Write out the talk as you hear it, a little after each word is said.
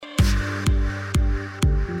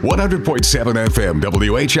100.7 FM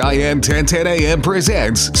WHIN 1010 AM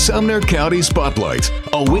presents Sumner County Spotlight,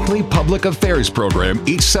 a weekly public affairs program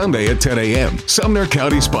each Sunday at 10 a.m. Sumner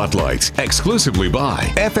County Spotlight, exclusively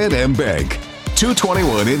by F&M Bank.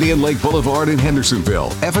 221 Indian Lake Boulevard in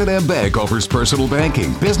Hendersonville. F&M Bank offers personal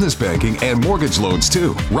banking, business banking, and mortgage loans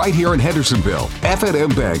too, right here in Hendersonville. F&M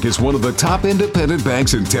Bank is one of the top independent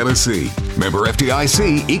banks in Tennessee. Member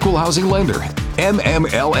FDIC, Equal Housing Lender.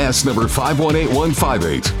 MMLS number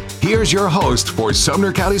 518158. Here's your host for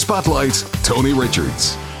Sumner County Spotlight, Tony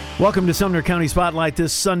Richards. Welcome to Sumner County Spotlight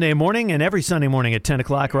this Sunday morning and every Sunday morning at 10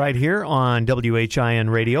 o'clock right here on WHIN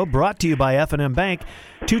Radio, brought to you by F&M Bank,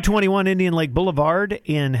 221 Indian Lake Boulevard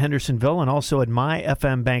in Hendersonville, and also at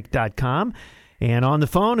myfmbank.com. And on the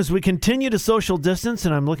phone as we continue to social distance,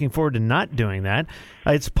 and I'm looking forward to not doing that,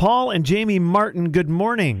 it's Paul and Jamie Martin. Good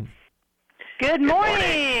morning. Good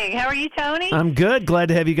morning. How are you, Tony? I'm good. Glad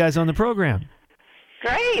to have you guys on the program.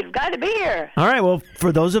 Great. Glad to be here. All right. Well,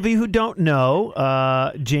 for those of you who don't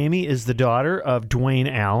know, Jamie is the daughter of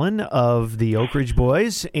Dwayne Allen of the Oak Ridge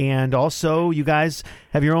Boys, and also you guys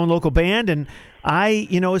have your own local band. And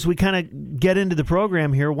as we kind of get into the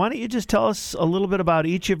program here, why don't you just tell us a little bit about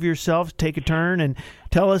each of yourselves, take a turn, and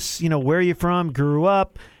tell us, where you're from, grew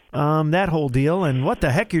up, that whole deal, and what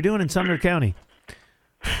the heck you're doing in Sumner County.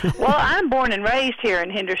 Well, I'm born and raised here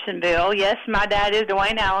in Hendersonville. Yes, my dad is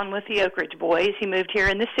Dwayne Allen with the Oak Ridge Boys. He moved here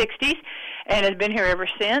in the 60s and has been here ever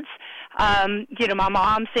since. My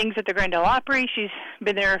mom sings at the Grand Ole Opry. She's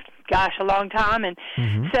been there, a long time. And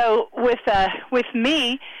so with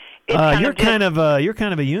me, it's you're kind of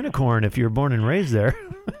a unicorn if you're born and raised there.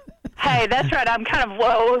 Hey, that's right. I'm kind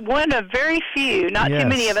of one of very few, not too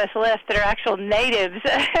many of us left that are actual natives.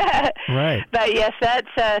 Right. But yes,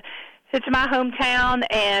 it's my hometown,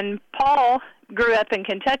 and Paul grew up in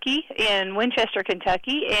Kentucky, in Winchester,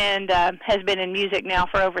 Kentucky, and has been in music now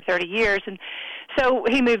for over 30 years. And so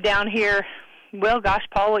he moved down here,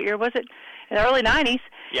 Paul, what year was it? In the early 90s.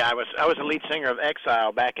 Yeah, I was the lead singer of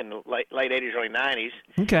Exile back in the late 80s, early 90s.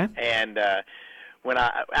 Okay. And when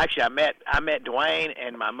I met Dwayne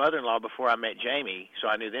and my mother-in-law before I met Jamie, so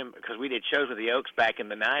I knew them because we did shows with the Oaks back in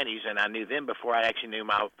the 90s, and I knew them before I actually knew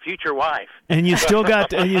my future wife. And you still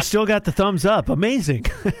got the thumbs up. Amazing.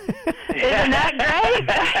 Isn't that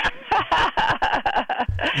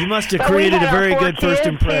great? You must have created a very good first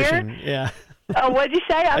impression. Here. Yeah. Oh, what'd you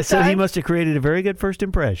say? I said he must have created a very good first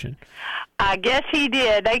impression. I guess he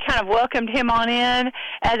did. They kind of welcomed him on in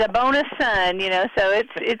as a bonus son, so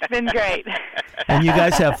it's been great. And you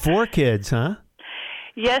guys have 4 kids, huh?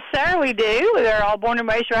 Yes, sir, we do. They're all born and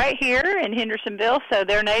raised right here in Hendersonville, so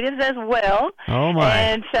they're natives as well. Oh, my.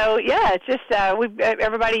 And so, it's just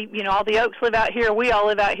everybody, all the Oaks live out here. We all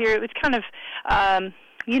live out here. It was kind of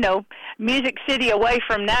Music City away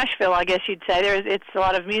from Nashville, I guess you'd say. It's a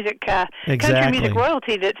lot of music, exactly. Country music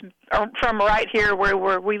royalty that's from right here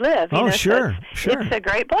where we live. Sure. It's a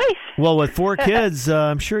great place. Well, with 4 kids,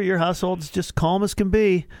 I'm sure your household's just calm as can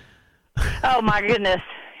be. Oh, my goodness.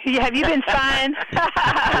 Have you been spying?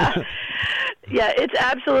 Yeah, it's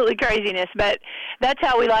absolutely craziness, but that's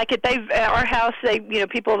how we like it. Our house,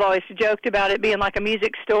 people have always joked about it being like a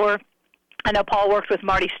music store. I know Paul worked with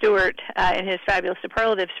Marty Stewart in his Fabulous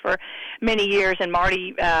Superlatives for many years, and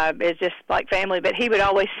Marty is just like family, but he would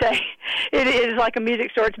always say it is like a music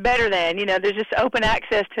store. It's better than, there's just open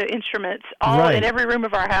access to instruments in every room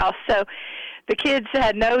of our house. So the kids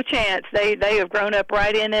had no chance. They have grown up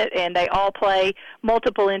right in it, and they all play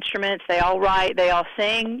multiple instruments. They all write. They all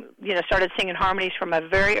sing, started singing harmonies from a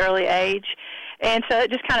very early age. And so it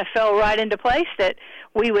just kind of fell right into place that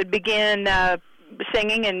we would begin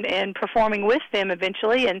singing and performing with them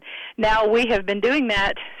eventually, and now we have been doing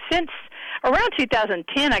that since around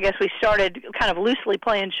 2010. I guess we started kind of loosely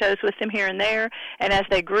playing shows with them here and there, and as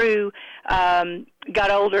they grew,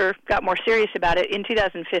 got older, got more serious about it. In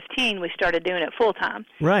 2015, we started doing it full time.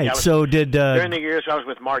 Right. Yeah, so did during the years I was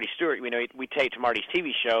with Marty Stewart, we taped Marty's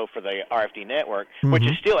TV show for the RFD network, which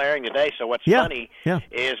is still airing today. So what's funny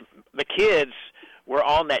is the kids were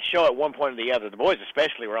on that show at one point or the other. The boys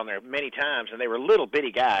especially were on there many times, and they were little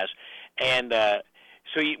bitty guys. And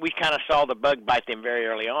so we kind of saw the bug bite them very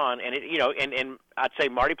early on. And, and I'd say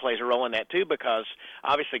Marty plays a role in that, too, because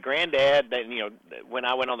obviously Granddad, when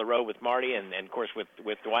I went on the road with Marty and of course, with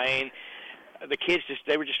Dwayne, the kids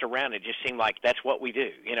they were just around. It just seemed like that's what we do,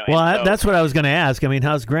 Well, that's what I was going to ask. I mean,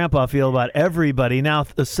 how's Grandpa feel about everybody now,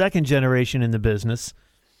 the second generation in the business?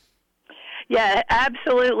 Yeah,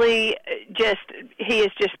 absolutely. He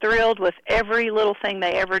is just thrilled with every little thing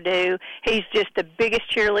they ever do. He's just the biggest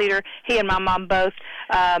cheerleader. He and my mom both.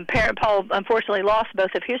 Paul unfortunately lost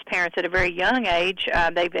both of his parents at a very young age.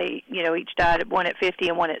 They each died, one at 50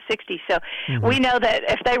 and one at 60. So we know that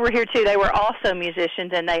if they were here too, they were also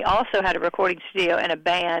musicians, and they also had a recording studio and a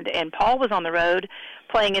band. And Paul was on the road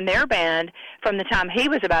playing in their band from the time he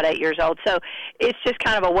was about 8 years old. So it's just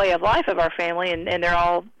kind of a way of life of our family, and they're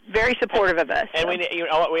all very supportive of us. And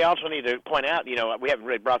we also need to point out, we haven't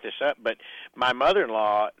really brought this up, but my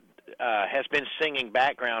mother-in-law has been singing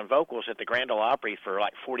background vocals at the Grand Ole Opry for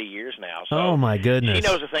like 40 years now. So oh my goodness! She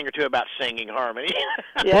knows a thing or two about singing harmony.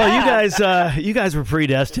 Yeah. Well, you guys were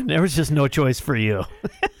predestined. There was just no choice for you.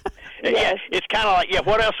 Yeah, it's kind of like,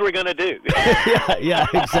 what else are we going to do? yeah,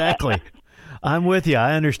 exactly. I'm with you.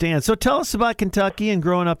 I understand. So tell us about Kentucky and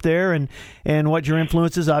growing up there, and what your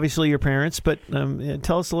influences. Obviously, your parents, but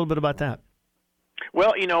tell us a little bit about that.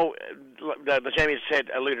 Well, the Jamie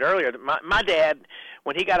alluded earlier. My dad,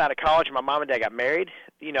 when he got out of college, and my mom and dad got married,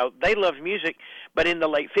 they loved music, but in the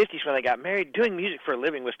late 50s when they got married, doing music for a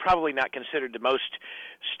living was probably not considered the most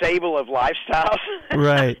stable of lifestyles.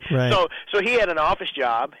 Right. So he had an office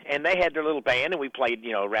job, and they had their little band, and we played,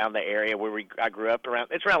 around the area where I grew up around.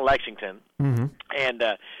 It's around Lexington. Mm-hmm. And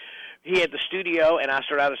he had the studio, and I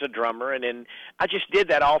started out as a drummer, and then I just did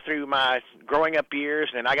that all through my growing up years,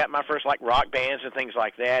 and I got my first rock bands and things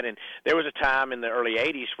like that. And there was a time in the early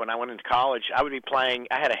 80s when I went into college, I would be playing,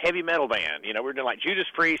 I had a heavy metal band, we were doing like Judas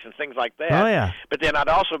Priest and things like that. Oh, yeah. But then I'd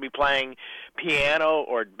also be playing piano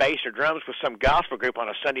or bass or drums with some gospel group on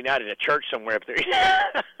a Sunday night at a church somewhere up there.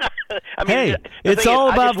 It's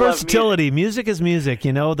all about versatility. Music is music.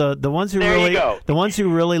 The ones who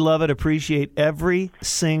really love it appreciate every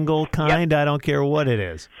single kind. Yep. I don't care what it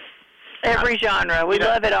is. Every genre, we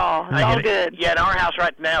love it all. It's all good. Yeah, in our house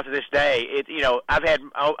right now to this day, I've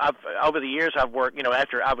over the years I've worked.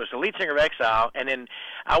 After I was the lead singer of Exile, and then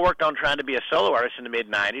I worked on trying to be a solo artist in the mid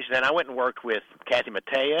 '90s. Then I went and worked with Kathy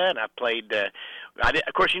Mattea, and I played.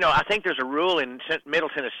 Of course, I think there's a rule in Middle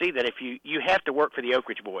Tennessee that if you have to work for the Oak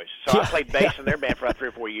Ridge Boys. So I played bass in their band for about 3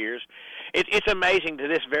 or 4 years. It's amazing to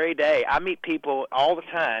this very day. I meet people all the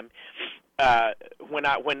time.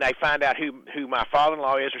 When they find out who my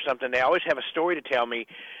father-in-law is or something, they always have a story to tell me.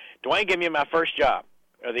 Dwayne gave me my first job,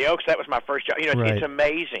 or the Oaks. That was my first job. It's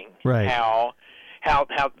amazing how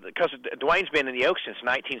because Dwayne's been in the Oaks since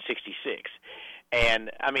 1966, and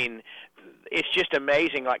I mean, it's just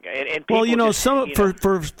amazing. And people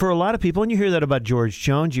for a lot of people, and you hear that about George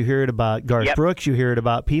Jones, you hear it about Garth Brooks, you hear it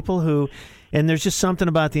about people who. And there's just something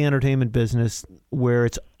about the entertainment business where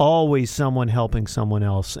it's always someone helping someone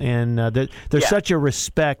else. And there's such a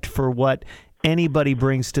respect for what anybody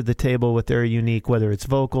brings to the table with their unique, whether it's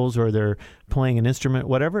vocals or they're playing an instrument,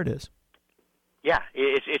 whatever it is. Yeah,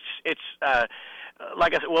 it's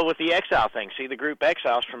like I said, with the Exile thing, see, the group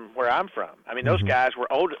Exiles from where I'm from, I mean, those guys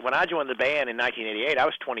were old. When I joined the band in 1988, I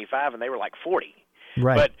was 25, and they were like 40.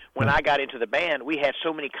 Right. But when I got into the band, we had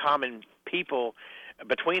so many common people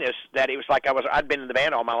between us that it was like I'd been in the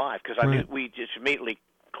band all my life because I knew we just immediately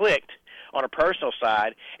clicked on a personal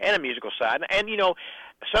side and a musical side. And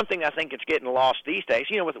something I think it's getting lost these days,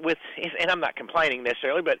 with and I'm not complaining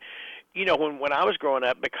necessarily, but when I was growing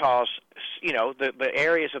up, because the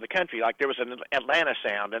areas of the country, like there was an Atlanta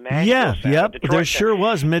sound, and Nashville sound, Detroit there sure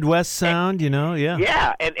was Midwest sound,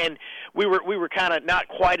 yeah, and we were kind of not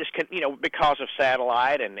quite as because of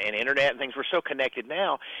satellite and internet and things. We're so connected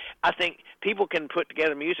now. I think people can put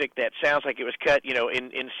together music that sounds like it was cut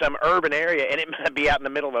in some urban area, and it might be out in the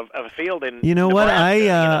middle of a field in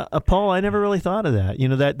Nebraska, Paul, I never really thought of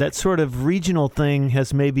that. That sort of regional thing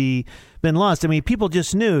has maybe been lost. I mean, people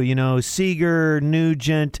just knew, Seeger,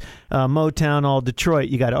 Nugent, Motown, all Detroit.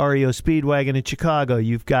 You got REO Speedwagon in Chicago.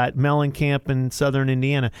 You've got Mellencamp in southern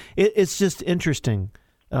Indiana. It's just interesting.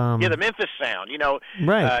 The Memphis sound,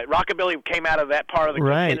 right. Rockabilly came out of that part of the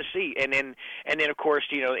Tennessee, and then of course,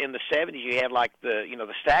 in the 70s you had like the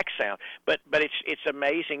Stax sound. But it's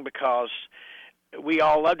amazing because we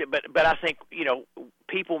all loved it. But I think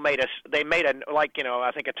people made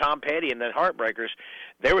I think a Tom Petty and the Heartbreakers.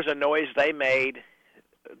 There was a noise they made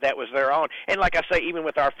that was their own. And like I say, even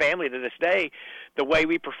with our family to this day, the way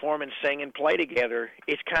we perform and sing and play together,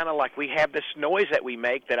 it's kind of like we have this noise that we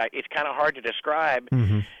make that it's kind of hard to describe.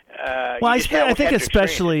 Mm-hmm. I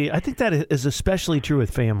think that is especially true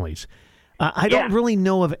with families. I don't really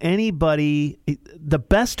know of anybody. The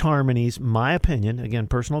best harmonies, my opinion, again,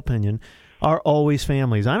 personal opinion, are always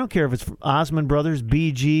families. I don't care if it's Osmond Brothers,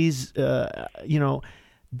 Bee Gees,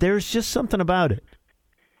 there's just something about it.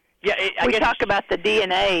 Yeah, we talk about the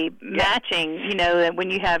DNA matching. You know, that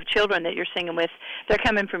when you have children that you're singing with, they're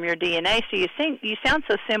coming from your DNA. So you sound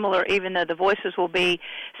so similar, even though the voices will be,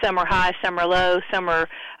 some are high, some are low, some are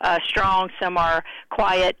strong, some are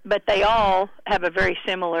quiet, but they all have a very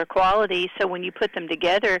similar quality. So when you put them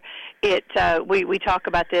together, we talk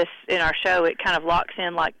about this in our show. It kind of locks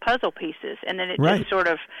in like puzzle pieces, and then it just sort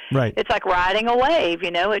of it's like riding a wave.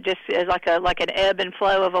 You know, it just is like an ebb and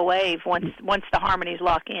flow of a wave once the harmonies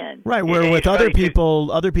lock in. Right, where with other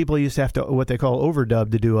people used to have to what they call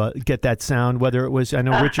overdub to do get that sound. Whether it was, I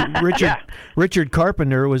know Richard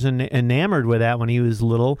Carpenter was enamored with that when he was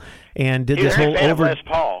little and did this whole over. Les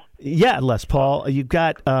Paul. Yeah, Les Paul. You've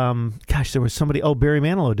got, there was somebody. Oh, Barry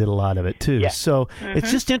Manilow did a lot of it too. Yeah. So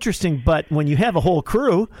it's just interesting. But when you have a whole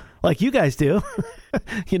crew like you guys do,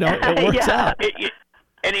 it works out.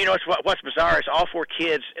 And you know what's bizarre is all four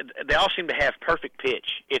kids, they all seem to have perfect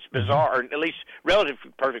pitch. It's bizarre, or at least relative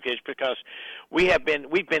perfect pitch, because we've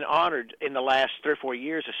been honored in the last 3 or 4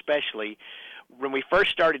 years, especially when we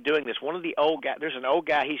first started doing this. One of the old guys, there's an old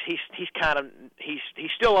guy. He's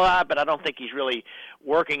still alive, but I don't think he's really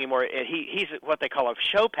working anymore. He's what they call a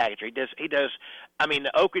show packager. He does. I mean,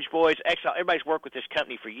 the Oak Ridge Boys, Exile, everybody's worked with this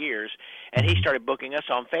company for years, and he started booking us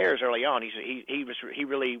on fairs early on. He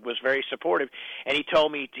really was very supportive, and he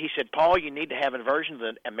told me, he said, Paul, you need to have a version of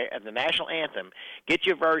the national anthem. Get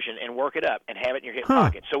your version and work it up and have it in your hip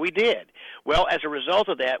pocket. So we did. Well, as a result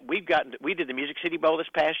of that, we did the Music City Bowl this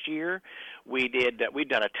past year. We've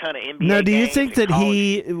done a ton of NBA. Now, do you games think that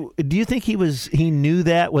he knew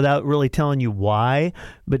that without really telling you why?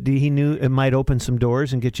 But he knew it might open some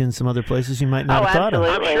doors and get you in some other places you might not have thought of.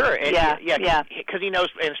 I'm sure. Yeah. Because he knows,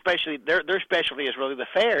 and especially their specialty is really the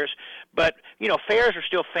fairs. But fairs are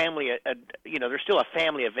still family. They're still a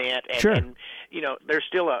family event. And, sure. And I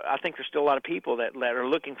think there's still a lot of people that are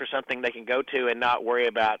looking for something they can go to and not worry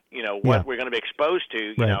about what we're going to be exposed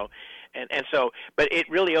to. And so, but it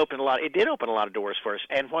really opened a lot. It did open a lot of doors for us.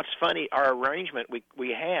 And what's funny, our arrangement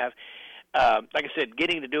we have, like I said,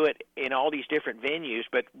 getting to do it in all these different venues.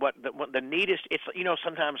 But what the neatest, it's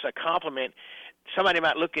sometimes a compliment. Somebody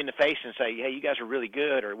might look you in the face and say, "Hey, you guys are really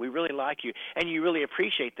good," or "We really like you," and you really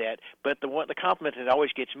appreciate that. But the compliment that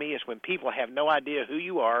always gets me is when people have no idea who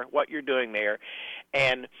you are, what you're doing there,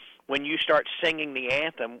 and when you start singing the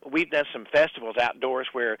anthem. We've done some festivals outdoors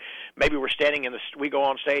where maybe we're standing we go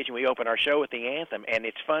on stage and we open our show with the anthem, and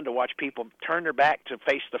it's fun to watch people turn their back to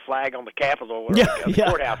face the flag on the Capitol or the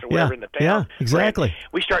courthouse or wherever in the town. Yeah, exactly.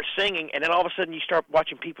 We start singing, and then all of a sudden you start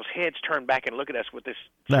watching people's heads turn back and look at us with this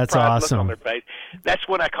surprised look on their face. That's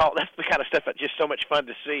what that's the kind of stuff that's just so much fun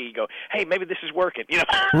to see. You go, hey, maybe this is working.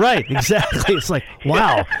 Right, exactly. It's like,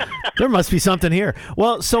 wow, there must be something here.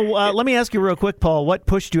 Well, so let me ask you real quick, Paul, what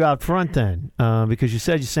pushed you out front then? Because you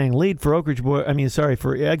said you sang lead for Oak Ridge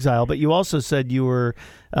for Exile, but you also said you were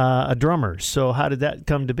a drummer. So how did that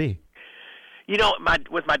come to be?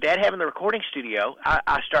 With my dad having the recording studio,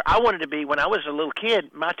 I wanted to be, when I was a little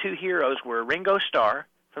kid, my two heroes were Ringo Starr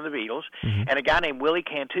from the Beatles and a guy named Willie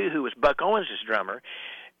Cantu, who was Buck Owens' drummer.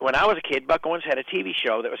 When I was a kid, Buck Owens had a TV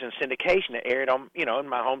show that was in syndication that aired on, in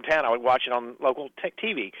my hometown. I would watch it on local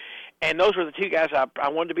TV. And those were the two guys I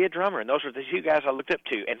wanted to be a drummer, and those were the two guys I looked up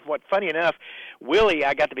to. And funny enough, Willie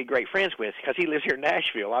I got to be great friends with because he lives here in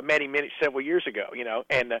Nashville. I met him several years ago,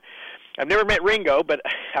 and I've never met Ringo, but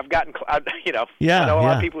I've gotten, I know a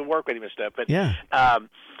lot of people who work with him and stuff. But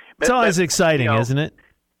it's always exciting, isn't it?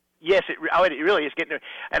 Yes, it really is getting.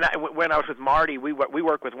 And when I was with Marty, we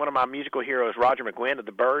worked with one of my musical heroes, Roger McGuinn of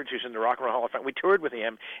the Byrds, who's in the Rock and Roll Hall of Fame. We toured with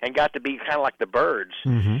him and got to be kind of like the Byrds.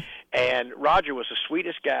 Mm-hmm. And Roger was the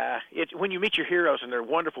sweetest guy. It's when you meet your heroes and they're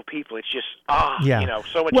wonderful people. It's just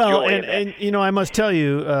so much joy. And I must tell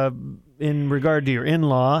you, in regard to your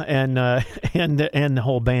in-law and the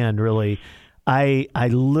whole band, really, I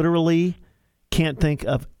literally can't think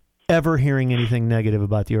of ever hearing anything negative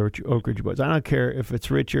about the Oak Ridge Boys. I don't care if it's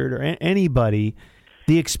Richard or anybody.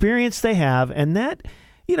 The experience they have, and that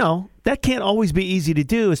can't always be easy to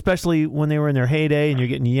do, especially when they were in their heyday and you're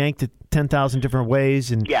getting yanked 10,000 different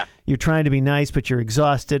ways, and you're trying to be nice, but you're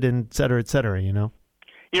exhausted, and et cetera,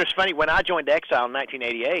 it's funny, when I joined Exile in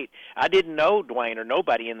 1988, I didn't know Dwayne or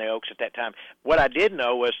nobody in the Oaks at that time. What I did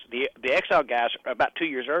know was the Exile guys, about 2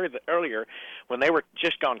 years earlier, when they were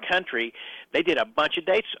just gone country, they did a bunch of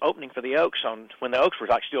dates opening for the Oaks when the Oaks were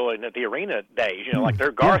like still in the arena days, like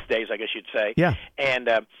their Garth days, I guess you'd say. Yeah. And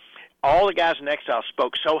all the guys in Exile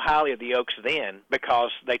spoke so highly of the Oaks then because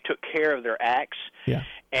they took care of their acts. Yeah.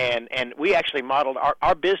 And we actually modeled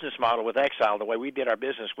our business model with Exile. The way we did our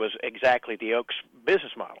business was exactly the Oaks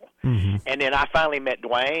business model. Mm-hmm. And then I finally met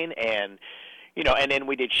Dwayne, and and then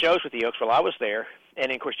we did shows with the Oaks while I was there.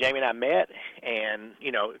 of course, Jamie and I met, and,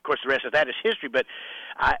 of course, the rest of that is history. But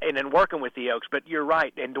and then working with the Oaks. But you're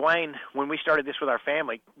right. And Dwayne, when we started this with our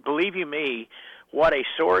family, believe you me, what a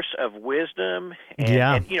source of wisdom.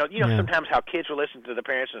 And sometimes how kids will listen to the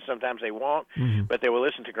parents and sometimes they won't, but they will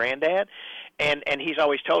listen to Granddad. And he's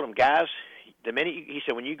always told them, guys, he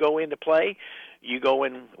said, when you go in to play, you go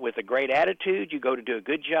in with a great attitude. You go to do a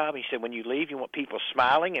good job. He said, when you leave, you want people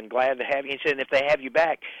smiling and glad to have you. He said, and if they have you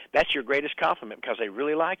back, that's your greatest compliment because they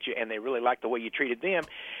really liked you and they really liked the way you treated them.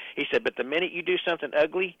 He said, but the minute you do something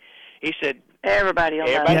ugly, he said, everybody's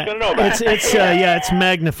going to know about it. It's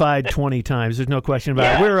magnified 20 times. There's no question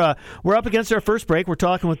about it. We're up against our first break. We're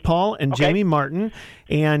talking with Paul and Jamie Martin,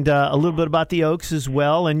 and a little bit about the Oaks as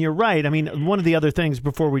well. And you're right. I mean, one of the other things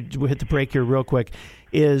before we hit the break here real quick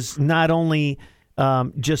is not only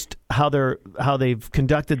just how they've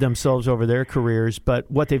conducted themselves over their careers, but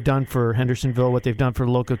what they've done for Hendersonville, what they've done for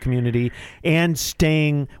the local community, and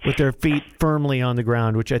staying with their feet firmly on the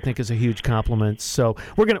ground, which I think is a huge compliment. So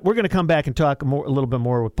we're gonna come back and talk a little bit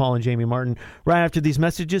more with Paul and Jamie Martin right after these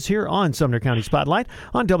messages here on Sumner County Spotlight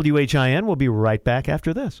on WHIN. We'll be right back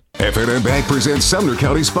after this. F&M Bank presents Sumner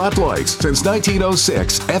County Spotlights. Since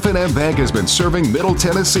 1906, F&M Bank has been serving Middle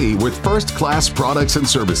Tennessee with first-class products and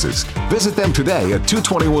services. Visit them today at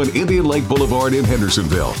 221 Indian Lake Boulevard in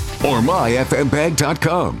Hendersonville or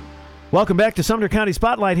myfmbank.com. Welcome back to Sumner County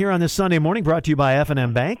Spotlight here on this Sunday morning, brought to you by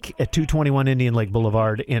F&M Bank at 221 Indian Lake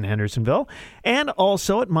Boulevard in Hendersonville, and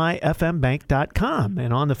also at myfmbank.com.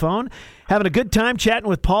 And on the phone, having a good time chatting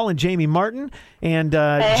with Paul and Jamie Martin. And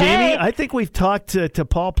Jamie, I think we've talked to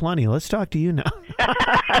Paul plenty. Let's talk to you now.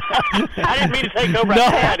 I didn't mean to take over. No,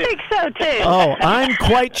 I think so, too. Oh, I'm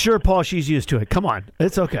quite sure, Paul, she's used to it. Come on.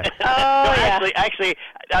 It's okay. Actually,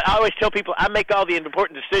 I always tell people I make all the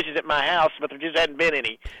important decisions at my house, but there just hadn't been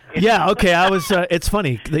any. Yeah, okay. It's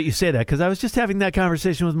funny that you say that because I was just having that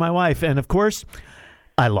conversation with my wife, and of course,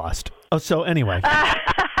 I lost. Oh, so anyway.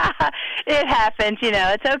 It happens,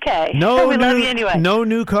 it's okay. We love you anyway. No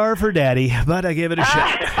new car for Daddy, but I gave it a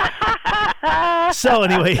shot. So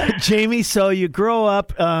anyway, Jamie, so you grow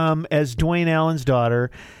up as Dwayne Allen's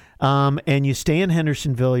daughter, and you stay in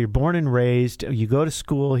Hendersonville. You're born and raised. You go to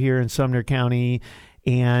school here in Sumner County,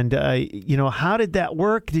 and how did that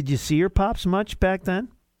work? Did you see your pops much back then?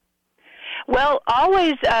 Well,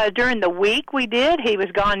 always during the week we did. He was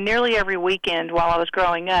gone nearly every weekend while I was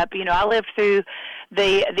growing up. I lived through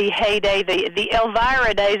the heyday, the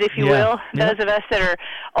Elvira days, if you will. Those of us that are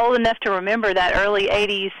old enough to remember that early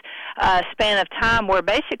 80s span of time where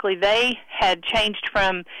basically they had changed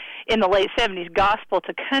from, in the late 70s, gospel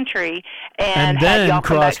to country, and then had Y'all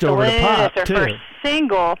Come crossed Back to over to pop, their too. first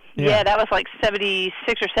single. Yeah, that was like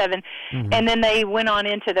 76 or 7. And then they went on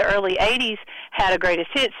into the early 80s, had a greatest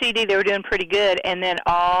hits CD. They were doing pretty good. And then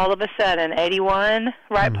all of a sudden, 81,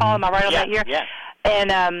 right, Paul? Am I right on that year? Yeah.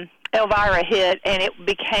 And Elvira hit, and it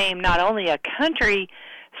became not only a country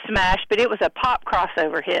smash, but it was a pop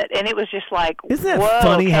crossover hit, and it was just like, isn't that whoa,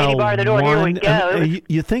 funny Katie how bar the door, here we go.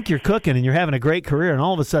 You think you're cooking and you're having a great career, and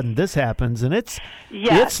all of a sudden this happens, and it's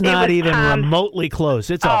not even remotely close.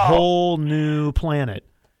 It's a whole new planet.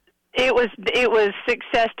 It was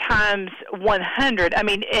success times 100. I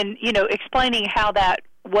mean, and explaining how that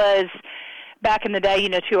was back in the day,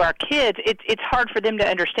 to our kids, it's hard for them to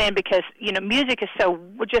understand because, music is so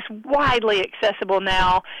just widely accessible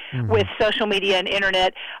now with social media and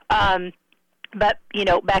internet. But,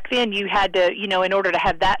 back then you had to, in order to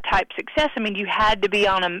have that type of success, I mean, you had to be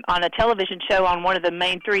on a television show on one of the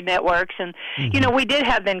main 3 networks. And, we did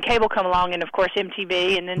have then cable come along and, of course,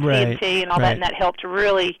 MTV and then TNT and all that, and that helped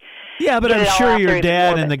really. Yeah, but I'm sure your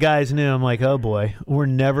dad and the guys knew. I'm like, oh, boy, we're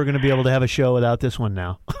never going to be able to have a show without this one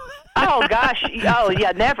now. Oh, gosh. Oh,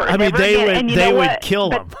 yeah, never. I mean, they would kill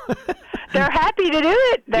them. They're happy to do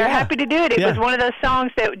it. They're happy to do it. It was one of those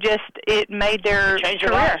songs that it made their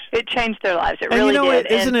career. It changed their lives. It really did.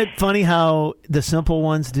 Isn't it funny how the simple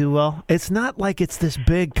ones do well? It's not like it's this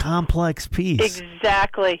big, complex piece.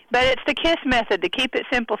 Exactly. But it's the KISS method, to keep it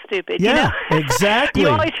simple, stupid. Yeah, exactly. You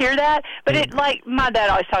always hear that, but it, like my dad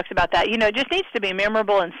always talks about that. It just needs to be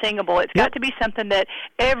memorable and singable. It's got to be something that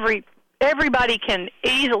everybody can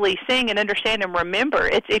easily sing and understand and remember.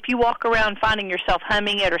 It's if you walk around finding yourself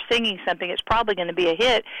humming it or singing something, it's probably going to be a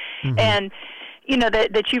hit. And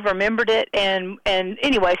that you've remembered it. And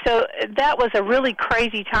anyway, so that was a really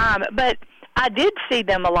crazy time. But I did see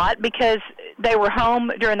them a lot because they were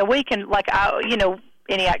home during the week, and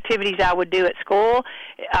any activities I would do at school.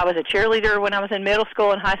 I was a cheerleader when I was in middle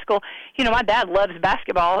school and high school. My dad loves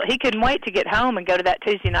basketball. He couldn't wait to get home and go to that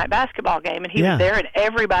Tuesday night basketball game, and he was there, and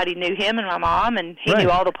everybody knew him and my mom, and he knew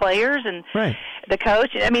all the players and the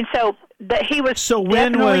coach. I mean, so that he was. So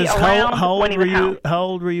when was how old were you? How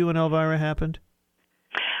old were you when Elvira happened?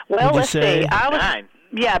 Well, let's see. I was 9.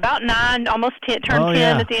 Yeah, about 9, almost 10, turned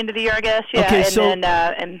 10 at the end of the year, I guess. Yeah. Okay,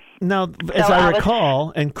 and now, as I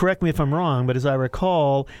recall, and correct me if I'm wrong, but as I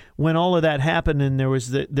recall, when all of that happened, and there was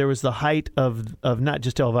the height of not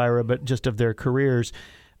just Elvira, but just of their careers.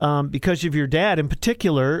 Because of your dad in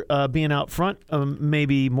particular being out front,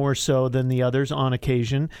 maybe more so than the others on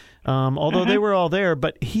occasion, although they were all there,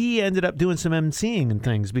 but he ended up doing some emceeing and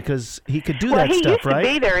things because he could do that stuff, right?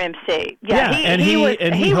 He used to be their MC. Yeah, he was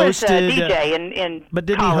hosted, a DJ in but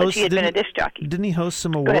didn't college. He had been a disc jockey. Didn't he host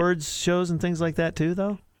some awards shows and things like that too,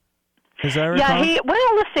 though? As I recall? Yeah,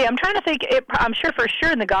 let's see. I'm trying to think. I'm sure for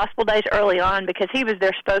sure in the gospel days early on because he was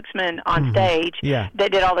their spokesman on stage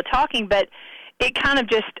that did all the talking, but it kind of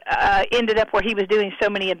just ended up where he was doing so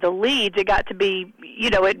many of the leads. It got to be,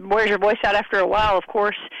 it wears your voice out after a while, of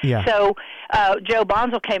course. Yeah. So Joe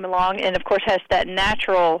Bonzel came along and, of course, has that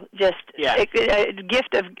natural gift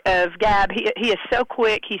of gab. He is so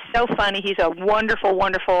quick. He's so funny. He's a wonderful,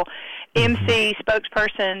 wonderful MC,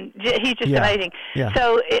 spokesperson. He's just amazing. Yeah.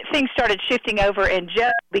 So things started shifting over, and Joe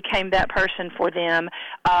became that person for them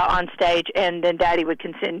on stage, and then Daddy would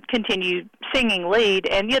continue singing lead.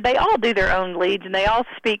 And they all do their own leads, and they all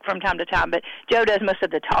speak from time to time, but Joe does most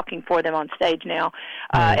of the talking for them on stage now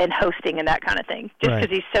and hosting and that kind of thing, just because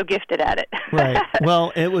he's so gifted at it. Right.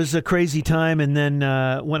 Well, it was a crazy time, and then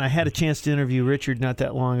when I had a chance to interview Richard not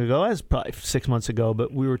that long ago, that was probably 6 months ago,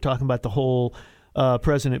 but we were talking about the whole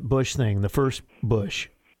President Bush thing, the first Bush,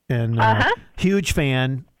 and huge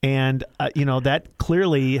fan, and that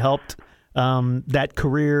clearly helped that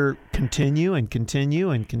career continue and continue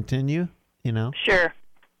and continue. Sure.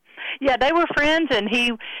 Yeah, they were friends, and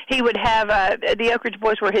he would have the Oak Ridge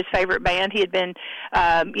Boys were his favorite band. He had been,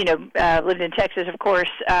 lived in Texas, of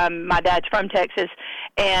course. My dad's from Texas,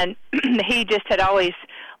 and he just had always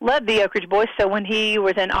loved the Oak Ridge Boys. So when he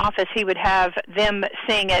was in office, he would have them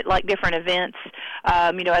sing at like different events.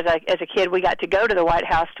 As a kid, we got to go to the White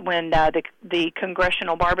House when the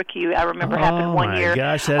congressional barbecue. I remember happened one year. Oh my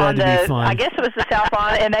gosh, that had to be fun. I guess it was the South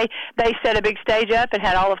Lawn, and they set a big stage up and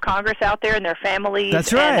had all of Congress out there and their families.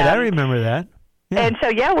 That's right. I remember that. Yeah. And so,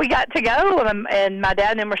 we got to go, and my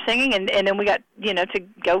dad and them were singing, and then we got, to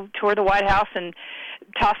go tour the White House and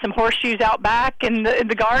toss some horseshoes out back in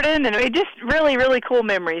the garden, and it just really, really cool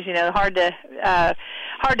memories. Hard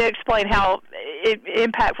to explain how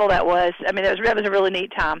impactful that was. I mean, that was a really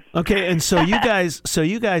neat time. Okay, and so you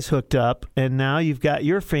guys hooked up, and now you've got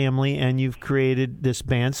your family, and you've created this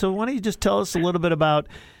band. So why don't you just tell us a little bit about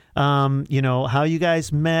how you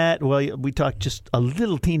guys met? Well, we talked just a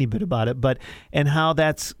little teeny bit about it, and how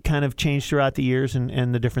that's kind of changed throughout the years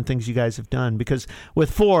and the different things you guys have done. Because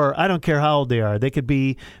with 4, I don't care how old they are. They could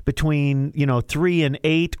be between, 3 and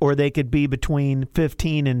 8, or they could be between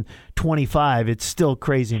 15 and 25. It's still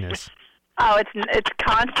craziness. Oh, it's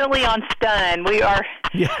constantly on stun. Our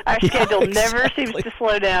schedule never seems to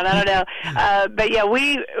slow down. I don't know, but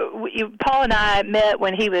Paul and I met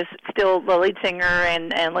when he was still the lead singer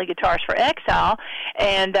and lead guitarist for Exile,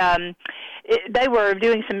 and they were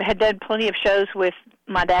had done plenty of shows with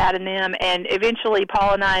my dad and them, and eventually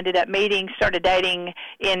Paul and I ended up started dating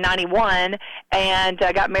in 91, and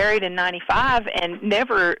got married in 95, and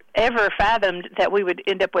never ever fathomed that we would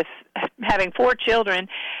end up with having 4 children.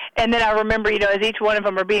 And then I remember, as each one of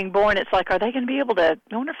them are being born, it's like, are they going to be able to,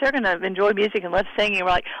 I wonder if they're going to enjoy music and love singing. We're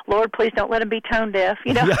like, Lord, please don't let them be tone deaf,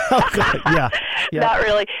 Yeah. Not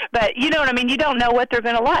really. But you know what I mean? You don't know what they're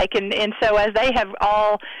going to like. And so as they have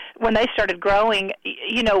when they started growing,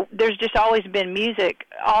 there's just always been music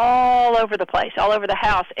all over the place, all over the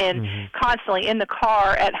house, and constantly in the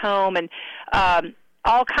car, at home, and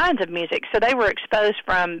all kinds of music. So they were exposed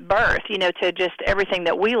from birth, to just everything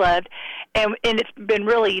that we loved. And it's been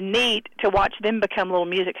really neat to watch them become little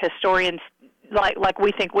music historians like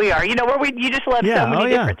we think we are. Where you just love so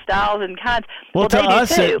many different styles and kinds. Well, to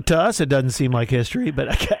us it doesn't seem like history, but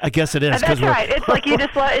I guess it is. That's right. It's like you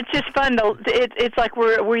just love. It's just fun to. It's like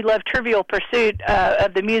we love Trivial Pursuit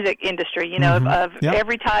of the music industry. Of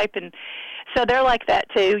every type, and so they're like that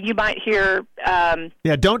too. You might hear.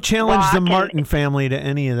 Don't challenge the Martin family to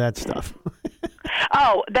any of that stuff.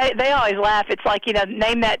 Oh, they always laugh. It's like,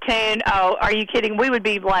 name that tune. Oh, are you kidding? We would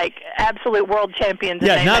be like absolute world champions.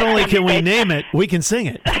 Yeah, not only can we name it, we can sing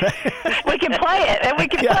it. We can play it, and we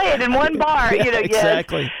can play it in one bar.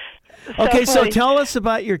 Exactly. Okay, so tell us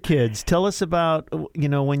about your kids. Tell us about,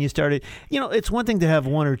 when you started. It's one thing to have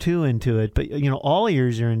 1 or 2 into it, but, all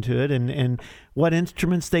ears are into it, and what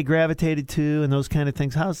instruments they gravitated to and those kind of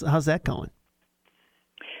things. How's that going?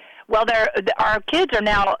 Well, our kids are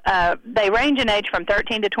now, they range in age from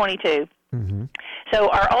 13 to 22. Mm-hmm. So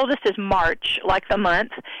our oldest is March, like the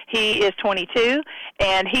month. He is 22,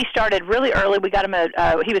 and he started really early. We got him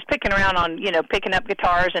he was picking around on, picking up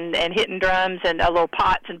guitars and hitting drums and little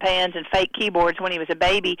pots and pans and fake keyboards when he was a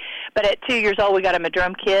baby. But at 2 years old, we got him a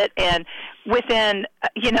drum kit, and within,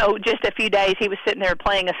 just a few days, he was sitting there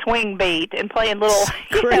playing a swing beat and playing little,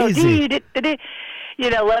 crazy.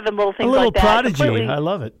 Loving little things like that. A little prodigy. Completely. I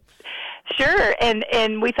love it. Sure,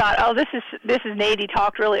 and we thought, this is neat. He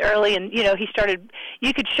talked really early, and he started.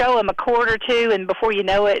 You could show him a chord or two, and before you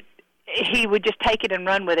know it, he would just take it and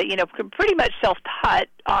run with it. Pretty much self-taught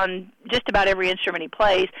on just about every instrument he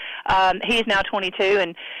plays. He's now 22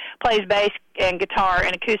 and plays bass and guitar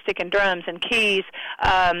and acoustic and drums and keys.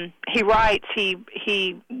 He writes.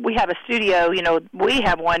 We have a studio. We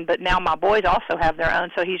have one, but now my boys also have their own.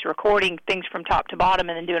 So he's recording things from top to bottom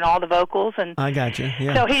and then doing all the vocals. And I got you.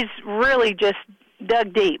 Yeah. So he's really just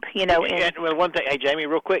dug deep, Well, one thing, hey Jamie,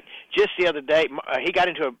 real quick, just the other day,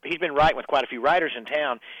 he's been writing with quite a few writers in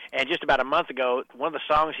town, and just about a month ago, one of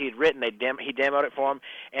the songs he had written, he demoed it for him,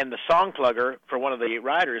 and the song plugger for one of the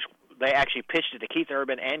writers, they actually pitched it to Keith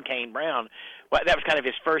Urban and Kane Brown. Well, that was kind of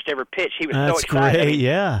his first ever pitch. He was so excited. Great,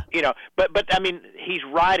 yeah. But I mean, he's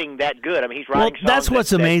writing that good. I mean, he's writing songs. That's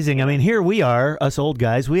what's amazing. I mean, here we are, us old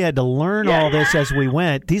guys. We had to learn all this as we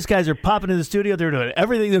went. These guys are popping in the studio. They're doing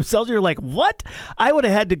everything themselves. You're like, what? I would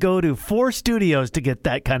have had to go to 4 studios to get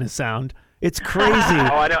that kind of sound. It's crazy.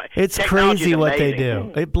 I know. It's crazy what they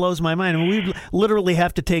do. It blows my mind. I mean, we literally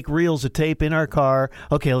have to take reels of tape in our car.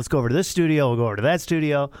 Okay, let's go over to this studio. We'll go over to that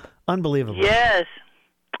studio. Unbelievable. Yes.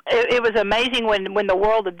 It was amazing when the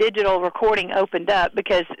world of digital recording opened up,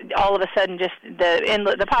 because all of a sudden just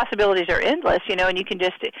the possibilities are endless, and you can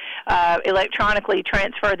just electronically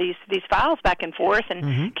transfer these files back and forth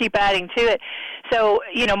and keep adding to it. So,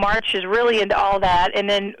 March is really into all that. And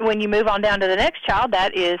then when you move on down to the next child,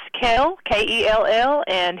 that is Kell, Kell,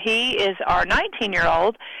 and he is our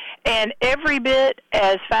 19-year-old. And every bit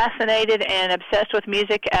as fascinated and obsessed with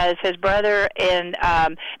music as his brother, and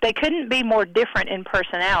they couldn't be more different in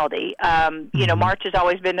personality. March has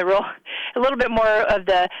always been a little bit more of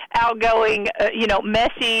the outgoing,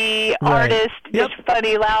 messy artist, just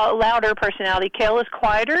funny, louder personality. Kell is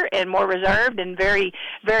quieter and more reserved and very,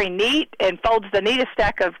 very neat, and folds the neatest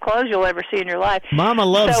stack of clothes you'll ever see in your life. Mama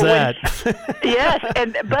loves that. Yes,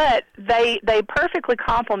 but they perfectly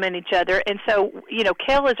complement each other, and so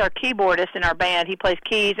Kell is our keyboardist in our band. He plays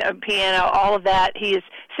keys, piano, all of that. He is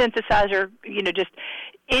synthesizer, just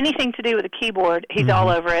anything to do with a keyboard, he's all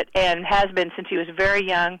over it, and has been since he was very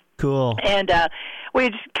young. Cool. And we're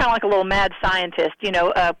just kind of like a little mad scientist.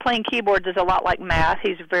 Playing keyboards is a lot like math.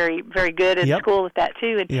 He's very, very good at school with that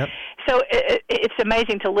too. And so it's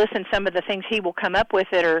amazing to listen some of the things he will come up with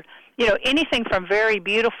that are, anything from very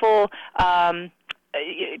beautiful,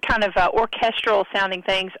 kind of orchestral sounding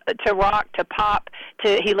things to rock to pop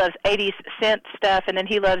to he loves 80s synth stuff, and then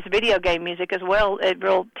he loves video game music as well,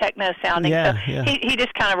 real techno sounding. He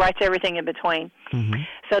just kind of writes everything in between.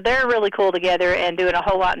 So they're really cool together and doing a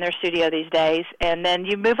whole lot in their studio these days. And then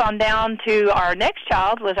you move on down to our next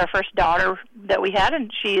child, was our first daughter that we had, and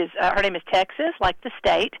she is her name is Texas, like the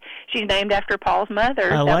state. She's named after Paul's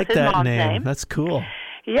mother. I like was his that mom's name. That's cool.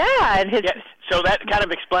 Yeah, and so that kind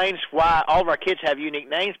of explains why all of our kids have unique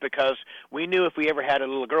names, because we knew if we ever had a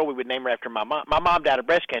little girl, we would name her after my mom. My mom died of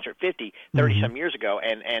breast cancer at 30-some years ago,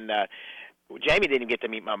 and Jamie didn't get to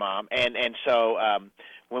meet my mom, and so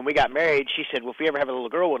when we got married, she said, well, if we ever have a little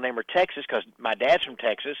girl, we'll name her Texas, because my dad's from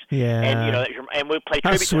Texas. Yeah. And we'll play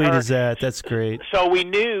tribute to her. How sweet is that? That's great. So we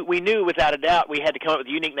knew without a doubt we had to come up with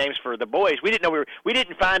unique names for the boys. We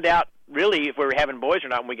didn't find out really if we were having boys or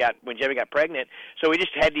not when Jamie got pregnant. So we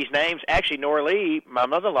just had these names. Actually, Nora Lee, my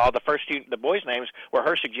mother-in-law, the boys' names were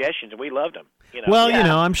her suggestions, and we loved them. Well,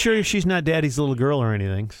 I'm sure she's not Daddy's little girl or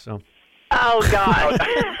anything, so. Oh, God.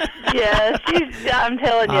 Yes, I'm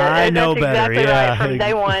telling you. I know that's better, exactly right from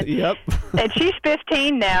day one. Yep. And she's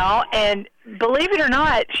 15 now, and believe it or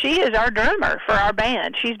not, she is our drummer for our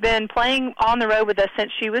band. She's been playing on the road with us since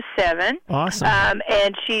she was 7. Awesome.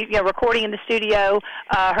 And she, recording in the studio,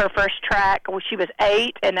 her first track, she was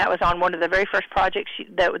 8, and that was on one of the very first projects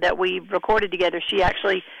that we recorded together. She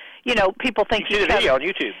actually... people think you see the video on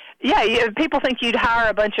YouTube. Yeah, people think you'd hire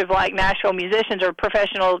a bunch of like Nashville musicians or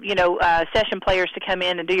professional, session players to come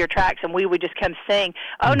in and do your tracks, and we would just come sing.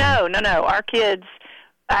 Oh no! Our kids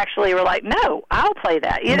actually were like, "No, I'll play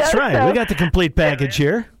that." That's right. So, we got the complete package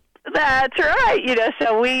here. That's right.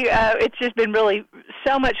 So we it's just been really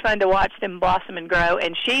so much fun to watch them blossom and grow.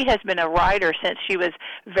 And she has been a writer since she was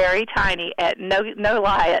very tiny. At no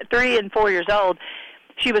lie, at 3 and 4 years old.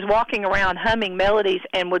 she was walking around humming melodies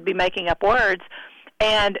and would be making up words.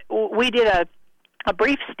 And we did a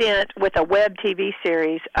brief stint with a web TV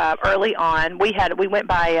series early on. We went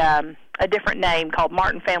by a different name called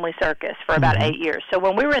Martin Family Circus for about 8 years. So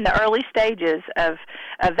when we were in the early stages of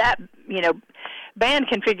that, band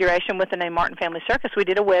configuration with the name Martin Family Circus, we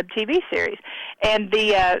did a web TV series. And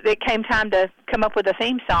it came time to come up with a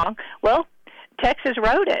theme song. Well, Texas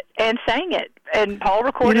wrote it and sang it, and Paul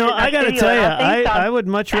recorded it in our I got to studio, tell you, I would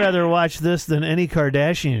much rather watch this than any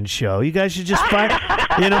Kardashian show. You guys should just find,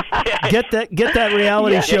 get that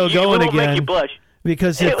reality show going again. Make you blush.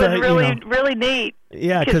 Because it was really neat.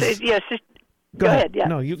 Yeah, because go ahead. Yeah.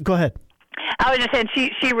 No, you go ahead. I was just saying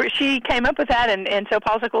she came up with that, and so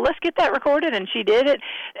Paul's like, well, let's get that recorded, and she did it,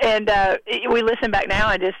 and we listen back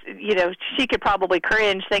now, and just she could probably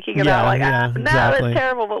cringe thinking about exactly. That's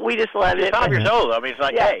terrible, but we just loved it. 5 years old. I mean, it's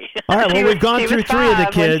like, hey. All right, well, we've gone through 3 of the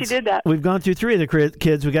kids. She did that. We've gone through 3 of the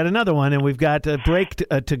kids. We got another one, and we've got a break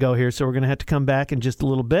to go here, so we're going to have to come back in just a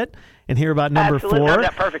little bit and hear about number 4.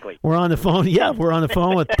 That perfectly. We're on the phone. Yeah, we're on the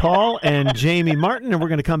phone with Paul and Jamie Martin, and we're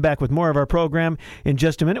going to come back with more of our program in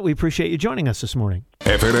just a minute. We appreciate you joining us this morning.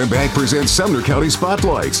 F&M Bank presents Sumner County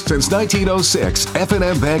Spotlights. Since 1906,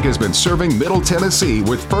 F&M Bank has been serving Middle Tennessee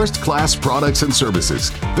with first-class products and services.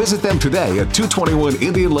 Visit them today at 221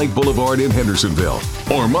 Indian Lake Boulevard in Hendersonville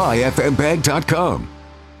or myfmbank.com.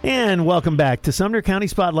 And welcome back to Sumner County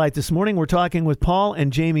Spotlight this morning. We're talking with Paul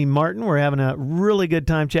and Jamie Martin. We're having a really good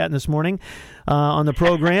time chatting this morning on the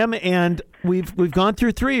program, and we've gone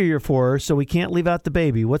through 3 of your 4, so we can't leave out the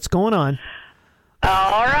baby. What's going on?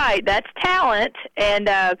 All right, that's Talent, and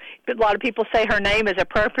a lot of people say her name is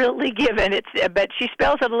appropriately given. But she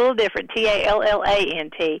spells it a little different, Tallant,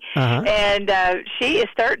 and she is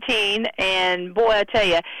 13. And boy, I tell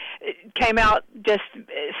you, came out just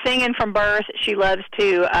singing from birth. She loves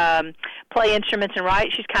to play instruments and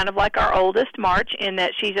write. She's kind of like our oldest, March, in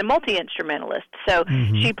that she's a multi-instrumentalist. So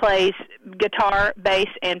she plays guitar, bass,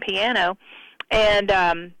 and piano, and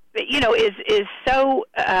is so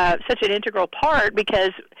such an integral part,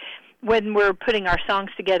 because when we're putting our songs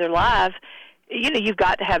together live, you've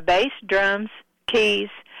got to have bass, drums, keys,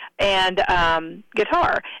 and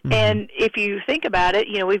guitar. And if you think about it,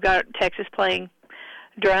 we've got Texas playing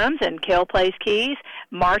drums and Kel plays keys.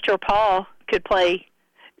 March or Paul could play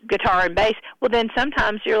guitar and bass. Well, then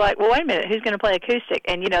sometimes you're like, well, wait a minute, who's going to play acoustic?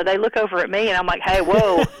 And they look over at me, and I'm like, hey,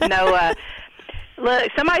 whoa, no.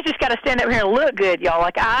 Look, somebody's just got to stand up here and look good, y'all.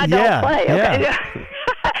 Like, I don't play, okay? Yeah.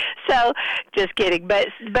 So, just kidding. But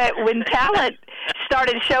when Talent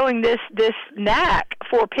started showing this knack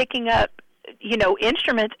for picking up,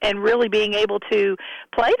 instruments and really being able to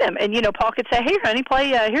play them, and Paul could say, "Hey, honey, play.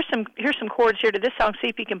 Here's some chords here to this song. See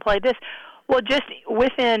if you can play this." Well, just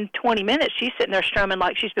within 20 minutes, she's sitting there strumming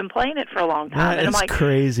like she's been playing it for a long time. And I'm like,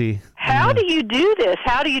 crazy. How do you do this?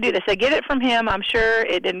 How do you do this? I get it from him. I'm sure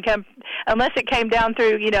it didn't come, unless it came down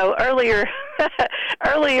through, earlier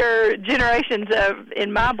generations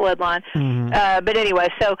in my bloodline. But anyway,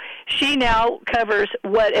 so she now covers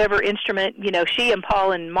whatever instrument, she and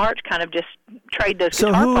Paul and March kind of just trade those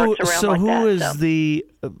guitar parts around so like that. So who is the,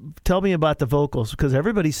 tell me about the vocals, because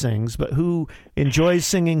everybody sings, but who enjoys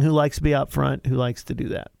singing, who likes to be out front, who likes to do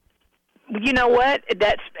that? You know what?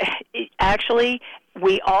 That's actually,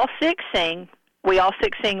 we all 6 sing. We all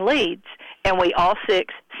 6 sing leads, and we all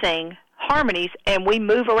 6 sing harmonies, and we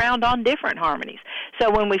move around on different harmonies.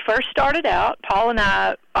 So when we first started out, Paul and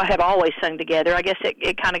I have always sung together. I guess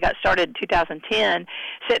it kind of got started in 2010,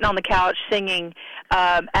 sitting on the couch singing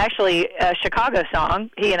actually a Chicago song.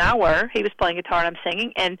 He and I were. He was playing guitar and I'm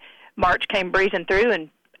singing, and March came breezing through and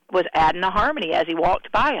was adding a harmony as he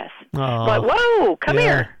walked by us. Like, whoa, come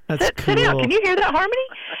here. Sit down. Can you hear that harmony?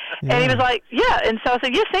 Yeah. And he was like, yeah. And so I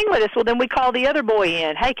said, yeah, sing with us. Well, then we called the other boy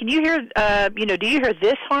in. Hey, can you hear, do you hear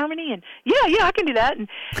this harmony? And yeah, I can do that. And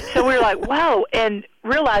so we were like, wow. And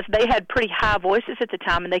realized they had pretty high voices at the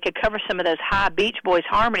time, and they could cover some of those high Beach Boys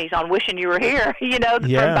harmonies on Wishing You Were Here, from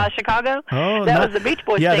by Chicago. That was the Beach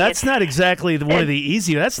Boys singing. That's not exactly one of the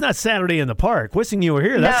easier. That's not Saturday in the Park. Wishing You Were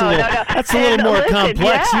Here. That's a little more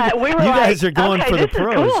complex. Yeah, you guys are going for the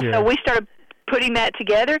pros cool. here. So we started putting that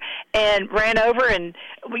together and ran over and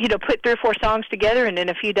put 3 or 4 songs together, and in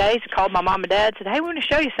a few days called my mom and dad, said, hey, we want to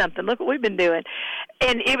show you something, look what we've been doing.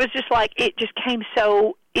 And it was just like, it just came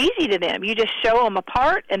so easy to them. You just show them a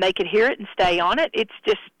part and they could hear it and stay on it. It's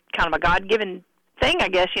just kind of a God-given thing, I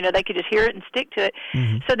guess. They could just hear it and stick to it.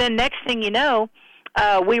 So then next thing you know,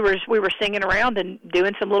 we were singing around and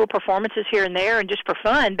doing some little performances here and there, and just for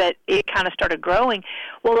fun, but it kind of started growing.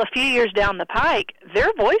 Well, a few years down the pike,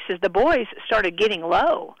 their voices, the boys, started getting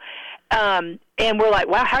low. And we're like,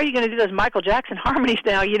 wow, how are you going to do those Michael Jackson harmonies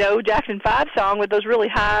now? You know, Jackson 5 song with those really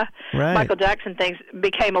high Michael Jackson things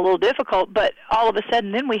became a little difficult. But all of a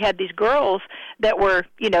sudden, then we had these girls that were,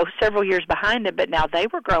 you know, several years behind them, but now they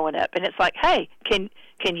were growing up. And it's like, hey, can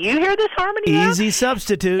you hear this harmony now? Easy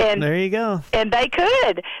substitute. And there you go. And they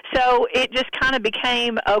could. So it just kind of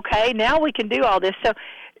became, okay, now we can do all this. So,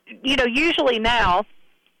 you know, usually now,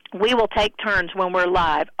 we will take turns when we're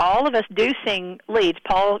live. All of us do sing leads.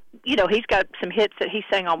 Paul, you know, he's got some hits that he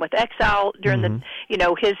sang on with Exile during the, you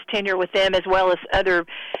know, his tenure with them, as well as other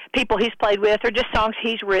people he's played with, or just songs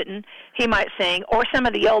he's written. He might sing, or some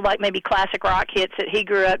of the old, like maybe classic rock hits that he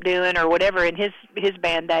grew up doing, or whatever in his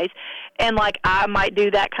band days. And like I might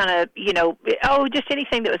do that kind of, you know, just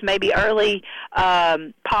anything that was maybe early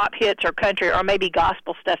pop hits or country, or maybe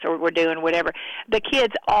gospel stuff that we're doing, whatever. The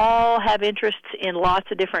kids all have interests in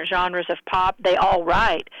lots of different genres of pop. They all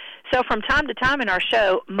write. So from time to time in our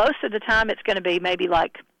show, most of the time it's going to be maybe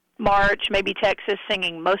like March, maybe Texas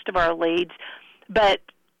singing most of our leads. But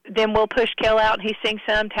then we'll push Kel out, and he sings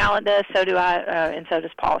some. Talent does, so do I, and so does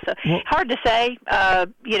Paul. So hard to say,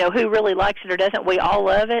 you know, who really likes it or doesn't. We all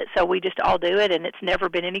love it, so we just all do it, and it's never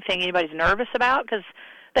been anything anybody's nervous about because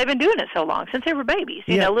they've been doing it so long, since they were babies,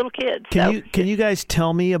 you know, little kids. Can you guys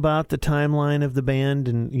tell me about the timeline of the band?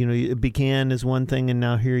 And, you know, it began as one thing, and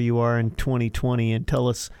now here you are in 2020, and tell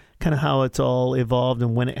us kind of how it's all evolved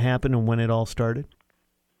and when it happened and when it all started.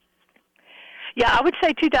 Yeah, I would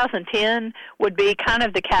say 2010 would be kind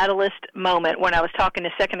of the catalyst moment when I was talking a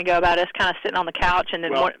second ago about us kind of sitting on the couch. And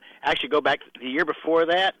then actually go back the year before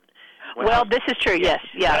that. This is true, yes.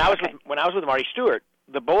 Yeah. When I was with Marty Stewart,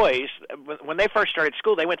 the boys, when they first started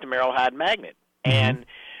school, they went to Merrill Hyde Magnet. And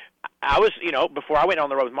I was, you know, before I went on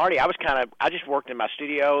the road with Marty, I just worked in my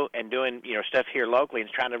studio and doing, you know, stuff here locally and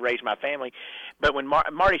trying to raise my family. But when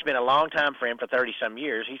Marty's been a long-time friend for 30-some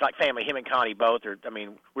years, he's like family. Him and Connie both are, I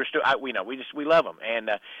mean, we're still, we love him. And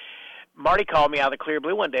Marty called me out of the clear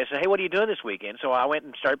blue one day and said, hey, what are you doing this weekend? So I went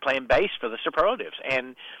and started playing bass for the Superlatives.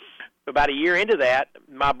 And about a year into that,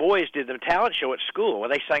 my boys did the talent show at school where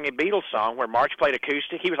they sang a Beatles song where March played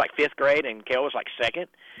acoustic. He was like 5th grade and Kel was like 2nd.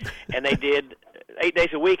 And they did 8 days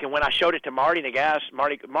a week. And when I showed it to Marty and the guys,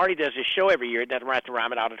 Marty does this show every year at the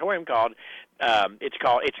Ryman Auditorium called it's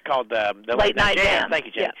called the Late Night Jam. Thank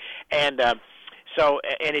you, Jen. And so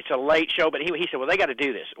it's a late show, but he said, well, they got to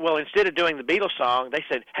do this. Well, instead of doing the Beatles song, they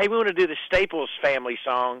said, hey, we want to do the Staples family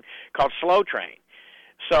song called Slow Train.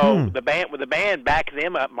 So the band backed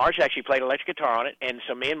them up. Marsh actually played electric guitar on it, and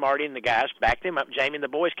so me and Marty and the guys backed them up. Jamie and the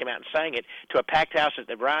boys came out and sang it to a packed house at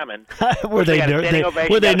the Ryman. Were they nervous,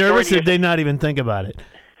 or did they not even think about it?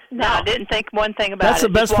 No, I didn't think one thing about it. That's the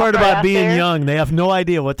best part about being young. They have no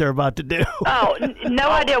idea what they're about to do. No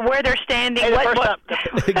idea where they're standing.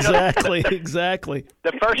 Exactly.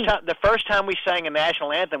 The first time we sang a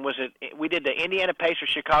national anthem was we did the Indiana Pacers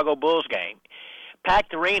Chicago Bulls game,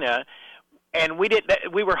 packed arena. And we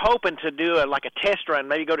were hoping to do a test run,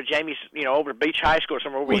 maybe go to Jamie's, you know, over Beach High School or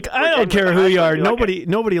somewhere. Look, I don't care who you are.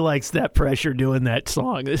 Nobody likes that pressure doing that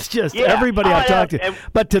song. It's just everybody I've talked to.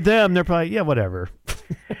 But to them, they're probably whatever.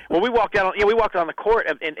 Well, we walked on the court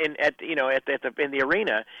in the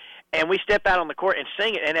arena. And we step out on the court and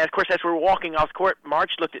sing it. And, of course, as we were walking off the court,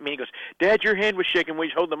 March looked at me and goes, Dad, your hand was shaking when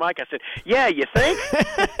you held the mic. I said, yeah, you think?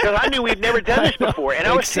 Because I knew we'd never done this before. And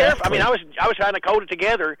I was terrified. I mean, I was trying to hold it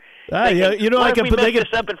together. You know, they this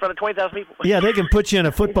up in front of 20,000 people. Yeah, they can put you in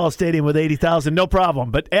a football stadium with 80,000, no problem.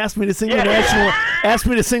 But ask me to sing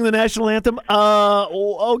the national anthem.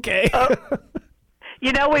 Okay.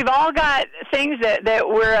 You know, we've all got things that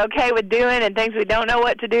we're okay with doing and things we don't know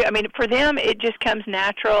what to do. I mean, for them, it just comes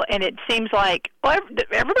natural, and it seems like,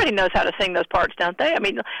 everybody knows how to sing those parts, don't they? I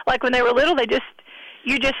mean, like when they were little,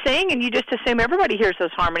 you just sing and you just assume everybody hears those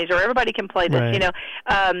harmonies or everybody can play this, you know.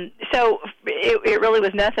 So it really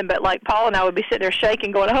was nothing but like Paul and I would be sitting there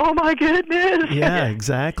shaking going, oh, my goodness. Yeah,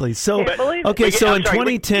 exactly. So, okay, so in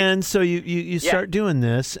 2010, so you start doing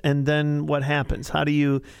this, and then what happens? How do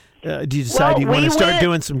you... do you decide you want to start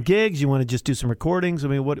doing some gigs? You want to just do some recordings? I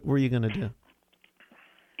mean, what were you going to do?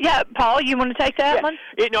 Yeah, Paul, you want to take that one?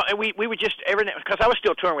 And we would just because I was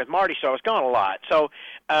still touring with Marty, so I was gone a lot. So,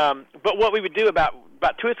 but what we would do about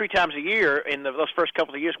 2 or 3 times a year in those first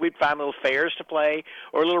couple of years, we'd find little fairs to play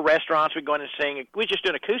or little restaurants. We'd go in and sing. We just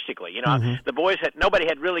do it acoustically. You know, the boys nobody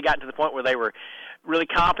had really gotten to the point where they were really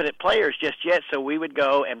competent players just yet. So we would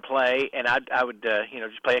go and play, and I would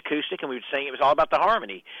just play acoustic, and we would sing. It was all about the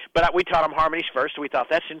harmony. But we taught them harmonies first, so we thought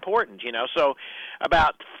that's important. You know, so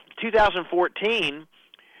about 2014.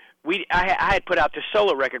 I had put out this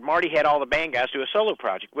solo record. Marty had all the band guys do a solo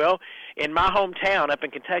project. Well, in my hometown up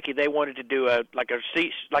in Kentucky, they wanted to do a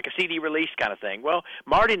CD release kind of thing. Well,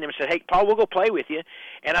 Marty and them said, "Hey, Paul, we'll go play with you."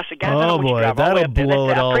 And I said, "Guys, I don't want you to drive all the way up there." Blow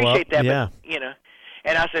it all I appreciate up. that, Yeah. but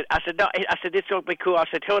And I said, no. I said, it's going to be cool. I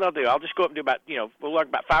said, tell what I'll do. I'll just go up and do about, we'll learn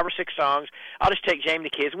about 5 or 6 songs. I'll just take Jamie and the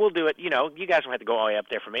kids, and we'll do it. You guys don't have to go all the way up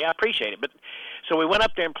there for me. I appreciate it. But so we went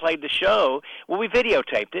up there and played the show. Well, we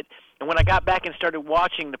videotaped it. And when I got back and started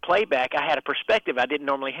watching the playback, I had a perspective I didn't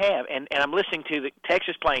normally have. And I'm listening to the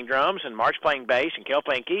Texas playing drums and March playing bass and Kel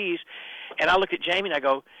playing keys. And I looked at Jamie and I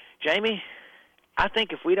go, Jamie, I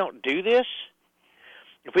think if we don't do this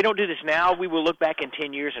now, we will look back in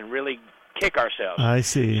 10 years and really kick ourselves. I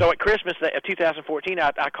see. So at Christmas of 2014,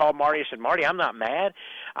 I called Marty and said, Marty, I'm not mad.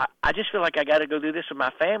 I just feel like I got to go do this with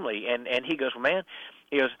my family. And he goes, well, man,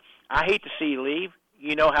 he goes, I hate to see you leave.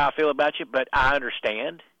 You know how I feel about you, but I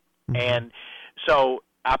understand. Mm-hmm. And so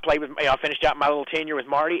I played with. I finished out my little tenure with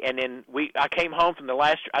Marty, and then I came home from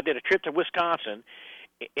I did a trip to Wisconsin.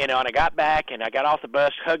 And I got back, and I got off the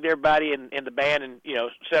bus, hugged everybody in the band, and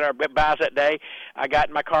said our goodbyes that day. I got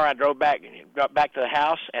in my car, I drove back to the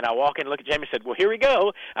house, and I walk in and look at Jamie and said, well, here we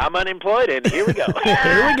go. I'm unemployed, and here we go.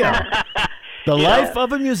 Here we go. The life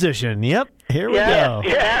of a musician. Yep, here we go.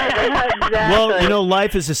 Yeah, exactly. Well,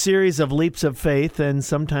 life is a series of leaps of faith, and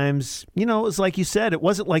sometimes, it's like you said, it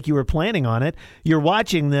wasn't like you were planning on it. You're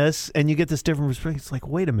watching this, and you get this different perspective. It's like,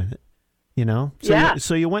 wait a minute,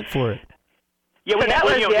 So you went for it. Yeah,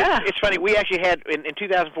 it's funny. We actually had in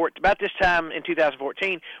 2004, about this time in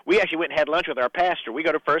 2014, we actually went and had lunch with our pastor. We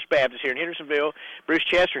go to First Baptist here in Hendersonville. Bruce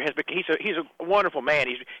Chester he's a wonderful man.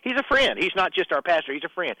 He's a friend. He's not just our pastor. He's a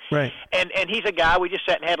friend. Right. And he's a guy. We just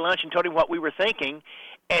sat and had lunch and told him what we were thinking,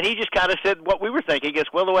 and he just kind of said what we were thinking. He goes,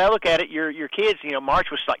 well, the way I look at it, your kids, March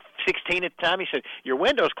was like 16 at the time. He said, your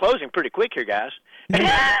window's closing pretty quick here, guys.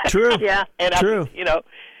 True. Yeah. And true.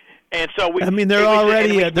 And so they're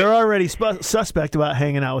already suspect about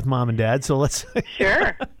hanging out with mom and dad. So let's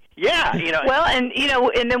sure. Yeah, Well,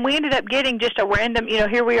 and then we ended up getting just a random.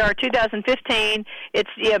 Here we are, 2015. It's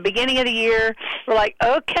beginning of the year. We're like,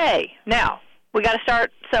 okay, now we got to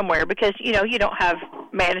start somewhere because you don't have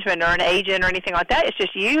management or an agent or anything like that. It's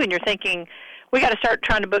just you, and you're thinking, we got to start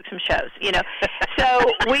trying to book some shows, So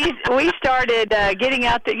we started getting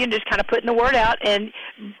out there, just kind of putting the word out. And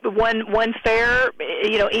one fair,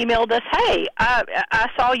 emailed us, hey, I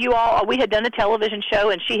saw you all. We had done a television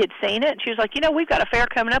show, and she had seen it. And she was like, we've got a fair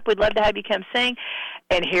coming up. We'd love to have you come sing.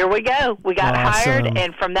 And here we go. We got hired,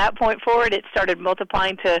 and from that point forward, it started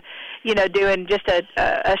multiplying to, doing just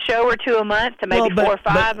a show or two a month to maybe 4 or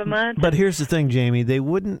 5 a month. But here's the thing, Jamie. That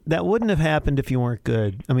wouldn't have happened if you weren't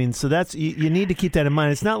good. I mean, so that's you need to keep that in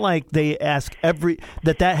mind. It's not like they ask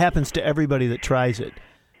that happens to everybody that tries it.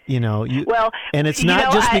 And it's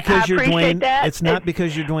not just because you're Dwayne. It's not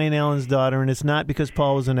because you're Dwayne Allen's daughter, and it's not because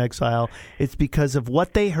Paul was in exile. It's because of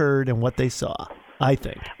what they heard and what they saw, I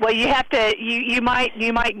think. Well, you have to. You might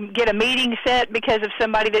get a meeting set because of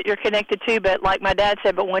somebody that you're connected to. But like my dad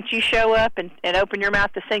said, but once you show up and open your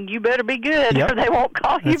mouth to sing, you better be good, or they won't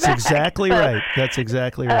call you back. That's exactly right. That's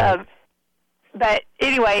exactly right. But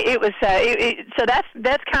anyway, it was so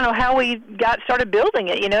that's kind of how we got started building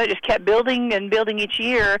it. It just kept building and building each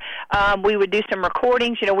year. We would do some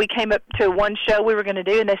recordings. We came up to one show we were going to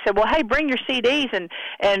do, and they said, "Well, hey, bring your CDs, and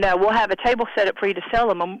we'll have a table set up for you to sell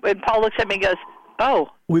them." And Paul looks at me and goes, "Oh,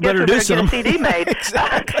 we better do some." Get a CD made.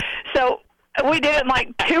 Exactly. So we did it in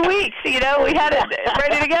like 2 weeks. We had it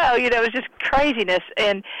ready to go. It was just craziness.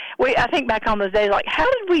 And I think back on those days, like, how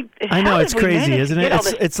did we? I know it's crazy, isn't it?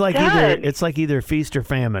 It's like done? It's like either feast or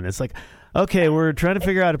famine. It's like, okay, we're trying to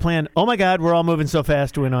figure out a plan. Oh my God, we're all moving so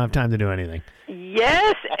fast we don't have time to do anything.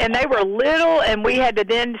 Yes, and they were little, and we had to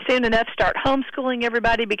then soon enough start homeschooling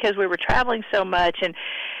everybody because we were traveling so much, and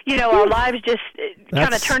our lives just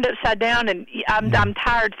kind of turned upside down. And I'm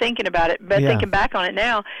tired thinking about it, but thinking back on it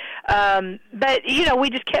now. But we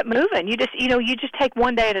just kept moving. You just take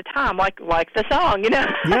one day at a time, like the song,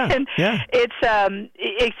 Yeah, and yeah.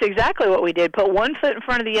 It's exactly what we did. Put one foot in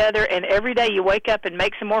front of the other, and every day you wake up and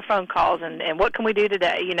make some more phone calls, and what can we do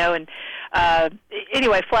today, and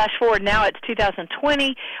anyway, flash forward now, it's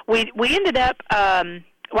 2020. We ended up,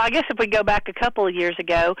 I guess if we go back a couple of years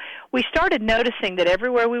ago, we started noticing that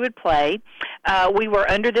everywhere we would play, we were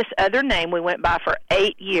under this other name we went by for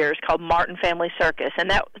 8 years called Martin Family Circus.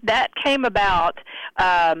 And that came about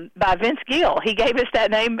by Vince Gill. He gave us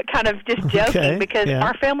that name kind of just joking because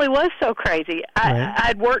our family was so crazy.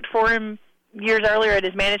 I'd worked for him years earlier at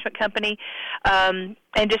his management company, and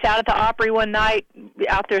just out at the Opry one night,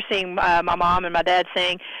 out there seeing my mom and my dad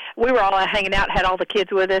sing. We were all hanging out, had all the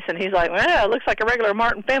kids with us, and he's like, well, it looks like a regular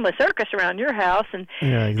Martin family circus around your house. And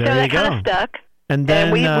yeah, so that kind of stuck. And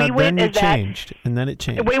then, we then it changed. And then it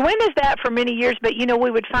changed. We went as that for many years, but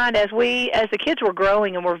we would find as the kids were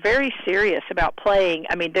growing and were very serious about playing.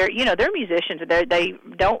 I mean, they're musicians. They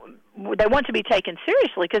want to be taken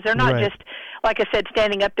seriously because they're not just, like I said,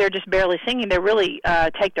 standing up there just barely singing. They really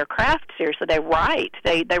take their craft seriously. They write.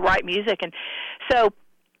 They write music, and so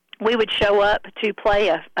we would show up to play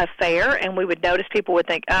a fair, and we would notice people would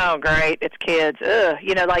think, oh, great, it's kids. Ugh.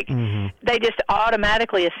 They just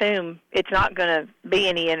automatically assume it's not going to be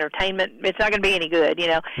any entertainment. It's not going to be any good,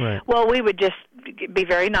 Right. Well, we would just be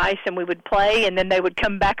very nice, and we would play, and then they would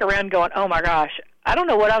come back around going, oh, my gosh, I don't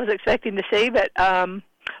know what I was expecting to see, but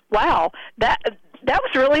wow, that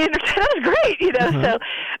was really entertaining. That was great, So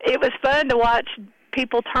it was fun to watch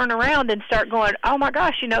people turn around and start going, oh my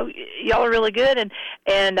gosh, y'all are really good,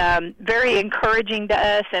 and very encouraging to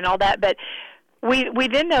us and all that. But we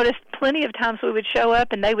then noticed plenty of times we would show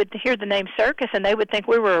up and they would hear the name circus and they would think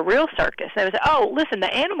we were a real circus. They would say, oh, listen,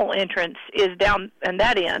 the animal entrance is down in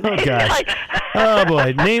that end. Oh, gosh. Oh,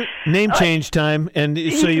 boy. Name change time. And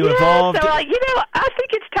so you evolved. So, I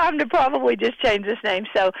think it's time to probably just change this name.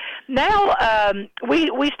 So now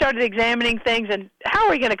we started examining things and how are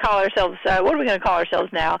we going to call ourselves, what are we going to call ourselves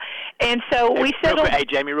now? And so we settled. Hey,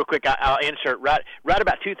 Jamie, real quick, I'll insert right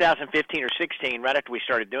about 2015 or 16, right after we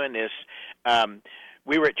started doing this,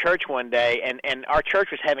 we were at church one day, and our church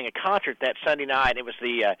was having a concert that Sunday night. It was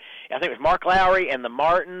I think it was Mark Lowry and the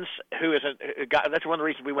Martins, who is a guy. That's one of the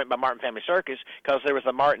reasons we went by Martin Family Circus, because there was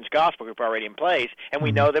the Martins Gospel Group already in place, and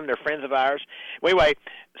we know them. They're friends of ours. Well, anyway,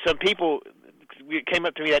 some people came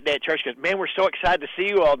up to me that day at church and goes, man, we're so excited to see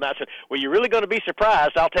you all. And I said, well, you're really going to be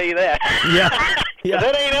surprised, I'll tell you that. Yeah.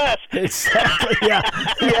 That ain't us. Exactly, yeah.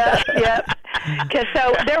 Yeah. Because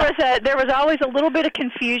so there was always a little bit of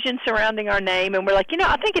confusion surrounding our name, and we're like,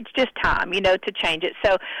 I think it's just time, to change it.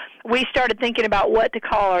 So we started thinking about what to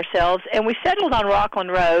call ourselves, and we settled on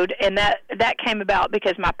Rockland Road, and that came about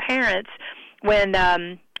because my parents,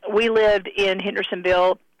 when we lived in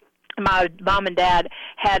Hendersonville, my mom and dad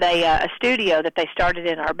had a studio that they started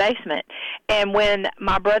in our basement, and when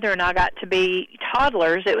my brother and I got to be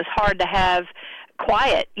toddlers, it was hard to have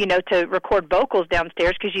quiet, to record vocals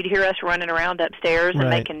downstairs because you'd hear us running around upstairs and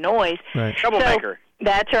making noise. Right. Troublemaker. So,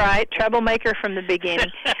 that's right, troublemaker from the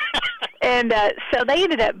beginning. And so they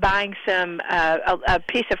ended up buying a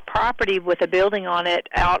piece of property with a building on it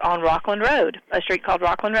out on Rockland Road, a street called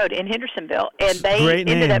Rockland Road in Hendersonville. And they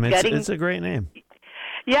ended up gutting. It's a great name.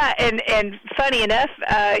 Yeah, and funny enough,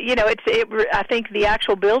 I think the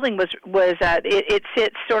actual building was it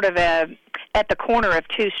sits sort of at the corner of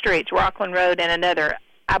two streets, Rockland Road and another.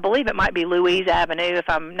 I believe it might be Louise Avenue, if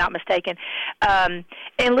I'm not mistaken. And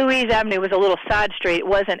Louise Avenue was a little side street. It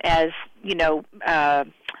wasn't as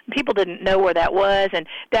people didn't know where that was. And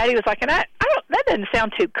Daddy was like, and that doesn't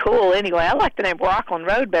sound too cool anyway. I like the name Rockland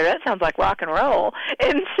Road better. That sounds like rock and roll.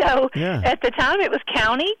 And so at the time it was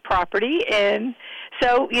county property, and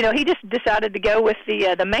so, he just decided to go with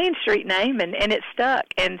the Main Street name, and it stuck.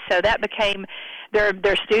 And so that became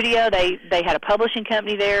their studio. They had a publishing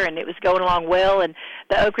company there, and it was going along well. And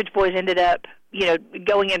the Oak Ridge Boys ended up,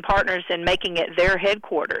 going in partners and making it their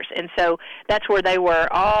headquarters. And so that's where they were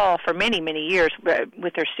all for many, many years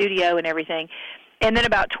with their studio and everything. And then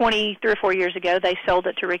about 3 or 4 years ago, they sold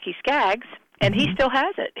it to Ricky Skaggs, and he still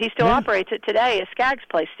has it. He still operates it today as Skaggs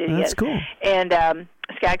Play Studios. That's cool. And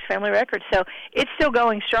Skaggs Family Records. So it's still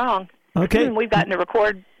going strong. Okay. We've gotten to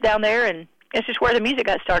record down there, and it's just where the music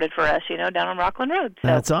got started for us, down on Rockland Road. So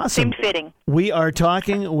that's awesome. Seemed fitting. We are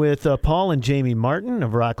talking with Paul and Jamie Martin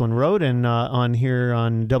of Rockland Road, and on here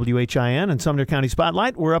on WHIN and Sumner County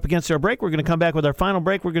Spotlight. We're up against our break. We're going to come back with our final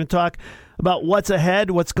break. We're going to talk about what's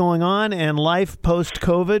ahead, what's going on, and life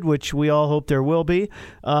post-COVID, which we all hope there will be.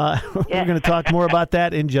 We're going to talk more about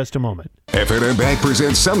that in just a moment. F&M Bank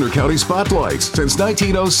presents Sumner County Spotlights. Since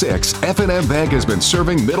 1906, F&M Bank has been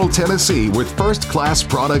serving Middle Tennessee with first-class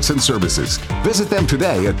products and services. Visit them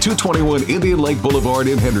today at 221 Indian Lake Boulevard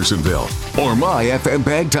in Hendersonville or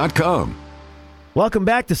myfmbank.com. Welcome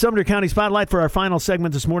back to Sumner County Spotlight for our final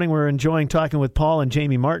segment this morning. We're enjoying talking with Paul and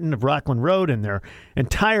Jamie Martin of Rockland Road and their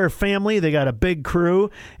entire family. They got a big crew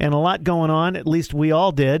and a lot going on, at least we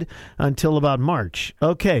all did, until about March.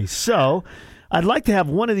 Okay, so I'd like to have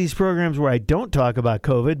one of these programs where I don't talk about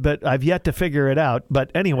COVID, but I've yet to figure it out.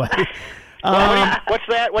 But anyway. What's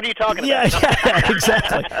that? What are you talking about? Yeah,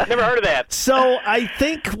 exactly. Never heard of that. So I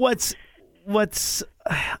think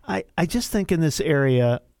I just think in this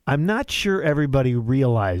area, I'm not sure everybody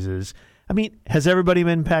realizes. I mean, has everybody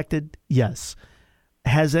been impacted? Yes.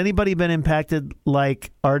 Has anybody been impacted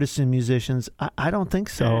like artists and musicians? I don't think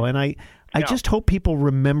so. And I just hope people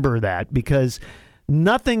remember that, because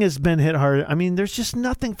nothing has been hit hard. I mean, there's just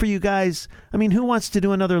nothing for you guys. I mean, who wants to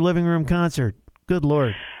do another living room concert? Good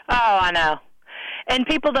Lord. Oh, I know. And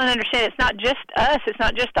people don't understand. It's not just us. It's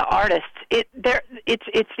not just the artists.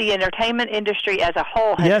 It's the entertainment industry as a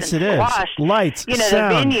whole. Yes, it is. Lights,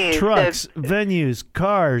 sound, the venues, venues,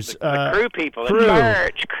 cars, the crew people,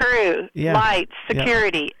 merch, crew, lights,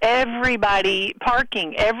 security, everybody,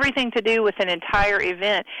 parking, everything to do with an entire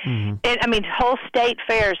event. Mm-hmm. And I mean, whole state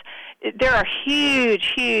fairs. There are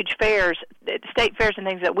huge fairs, state fairs and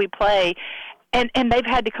things that we play. And they've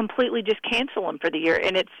had to completely just cancel them for the year,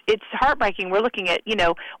 and it's heartbreaking. We're looking at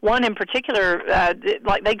one in particular,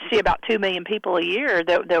 like they see about 2 million people a year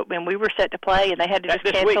that when we were set to play, and they had to just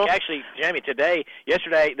cancel. This week, actually, Jamie,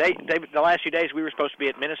 yesterday, the last few days we were supposed to be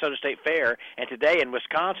at Minnesota State Fair, and today in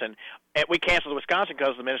Wisconsin, and we canceled Wisconsin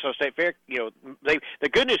because of the Minnesota State Fair. The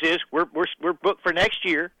good news is we're booked for next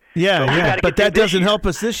year. Yeah, but that doesn't help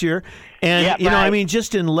us this year. And, I mean,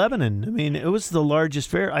 just in Lebanon, I mean, it was the largest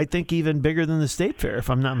fair, I think even bigger than the state fair, if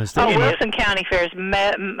I'm not mistaken. Oh, Wilson County Fair is a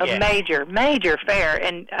major fair,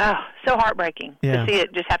 and so heartbreaking to see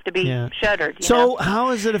it just have to be shuttered. So how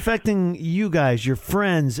is it affecting you guys, your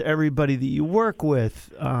friends, everybody that you work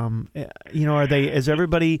with? Is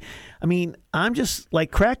everybody, I mean, I'm just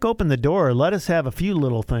like, crack open the door, let us have a few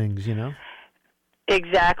little things,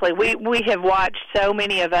 Exactly. We have watched so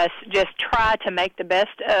many of us just try to make the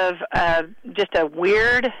best of just a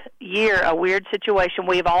weird year, a weird situation.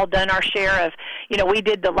 We've all done our share of, we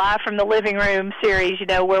did the Live from the Living Room series,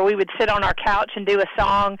 where we would sit on our couch and do a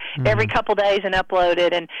song every couple days and upload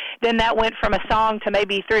it. And then that went from a song to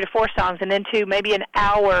maybe 3 to 4 songs, and then to maybe an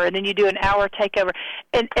hour, and then you do an hour takeover.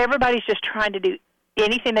 And everybody's just trying to do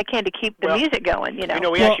anything they can to keep the music going,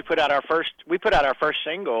 We actually put out our first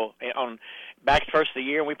single on back first of the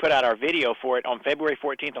year, and we put out our video for it on February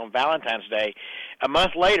 14th on Valentine's Day. A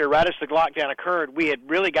month later, right as the lockdown occurred, we had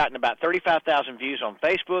really gotten about 35,000 views on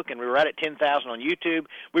Facebook, and we were right at 10,000 on YouTube.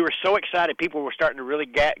 We were so excited. People were starting to really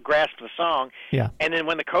grasp the song. Yeah. And then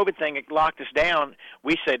when the COVID thing locked us down,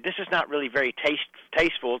 we said, this is not really very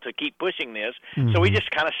tasteful to keep pushing this. Mm-hmm. So we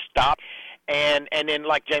just kind of stopped. And then,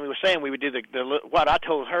 like Jamie was saying, we would do what I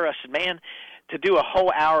told her. I said, man, to do a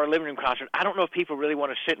whole hour living room concert, I don't know if people really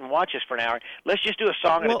want to sit and watch us for an hour. Let's just do a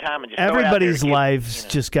song at a time and just everybody's lives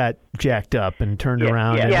just got jacked up and turned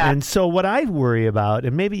around. Yeah. And so what I worry about,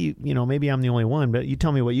 and maybe I'm the only one, but you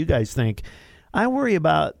tell me what you guys think. I worry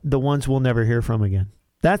about the ones we'll never hear from again.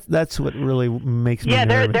 That's what really makes me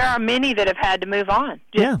nervous. There are many that have had to move on.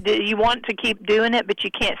 You want to keep doing it, but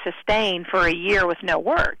you can't sustain for a year with no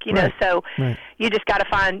work. So you just got to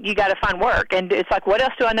find work. And it's like, what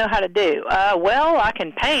else do I know how to do? Well, I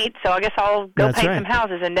can paint, so I guess I'll go paint some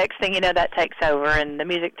houses. And next thing you know, that takes over, and the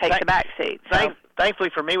music takes the back seat. So.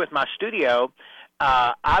 Thankfully for me, with my studio,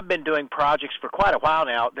 I've been doing projects for quite a while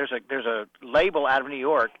now. There's a label out of New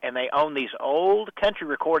York, and they own these old country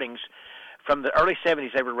recordings from the early 70s.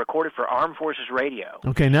 They were recorded for Armed Forces Radio.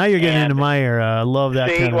 Okay, now you're getting into my era. I love that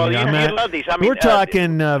kind of thing. You love these. I mean, we're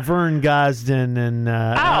talking Vern Gosdin and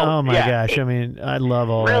oh my gosh, I mean, I love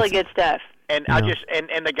all that. Really good stuff. And I just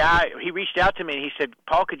and the guy, he reached out to me and he said,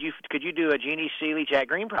 Paul, could you do a Jeannie Seely, Jack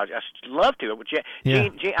Green project? I said, love to.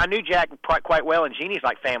 I knew Jack quite well, and Jeannie's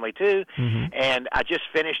like family too. Mm-hmm. And I just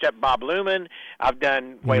finished up Bob Luman. I've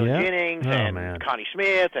done Waylon Jennings and Connie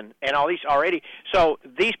Smith and all these already. So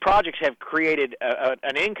these projects have created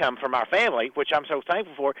an income from our family, which I'm so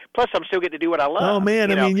thankful for. Plus, I'm still getting to do what I love. Oh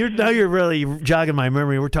man, I mean, you're really jogging my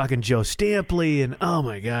memory. We're talking Joe Stampley, and oh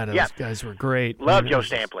my God, those guys were great. Love Joe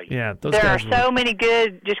Stampley. Yeah, those guys. There are so many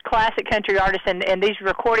good, just classic country artists, and these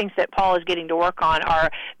recordings that Paul is getting to work on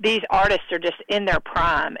these artists are just in their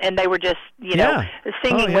prime, and they were just,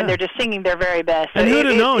 singing when they're just singing their very best. So and who'd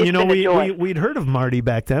have known? We'd heard of Marty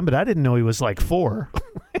back then, but I didn't know he was like 4.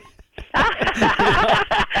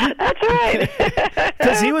 That's right.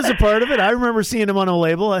 Because he was a part of it. I remember seeing him on a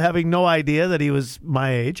label, having no idea that he was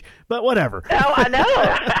my age, but whatever. Oh, I know.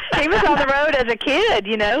 He was on the road as a kid,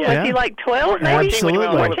 Was he like 12 maybe?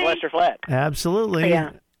 Absolutely. With Lester Flatt. Absolutely.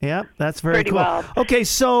 Yeah. Yep, that's very Pretty cool. Wild. Okay,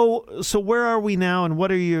 so where are we now, and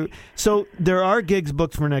what are you? So there are gigs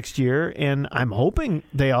booked for next year, and I'm hoping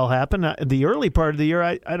they all happen. The early part of the year,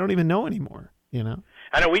 I don't even know anymore.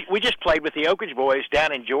 I know we just played with the Oak Ridge Boys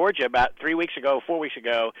down in Georgia about 4 weeks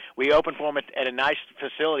ago. We opened for them at a nice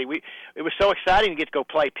facility. It was so exciting to get to go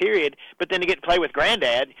play, period. But then to get to play with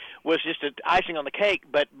Granddad was just icing on the cake.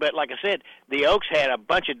 But like I said, the Oaks had a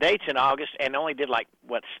bunch of dates in August and only did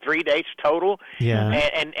 3 dates total. Yeah.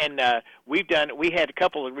 And we had a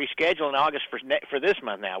couple of reschedule in August for this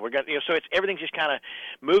month now. We're going so everything's just kind of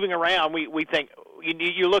moving around. We think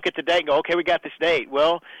you look at the date and go, okay, we got this date.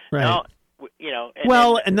 Well, right.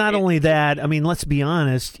 No, and not only that, I mean, let's be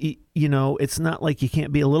honest, it's not like you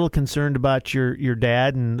can't be a little concerned about your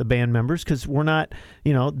dad and the band members, because we're not,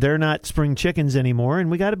 they're not spring chickens anymore, and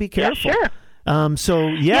we got to be careful. Yeah, sure. So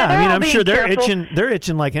I mean, I'm sure they're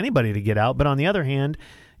itching like anybody to get out, but on the other hand,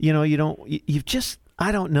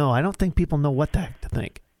 I don't know. I don't think people know what the heck to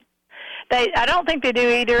think. I don't think they do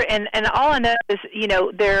either, and all I know is,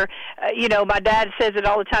 they're, my dad says it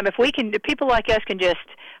all the time. If people like us can just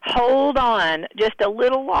hold on just a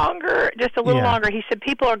little longer, he said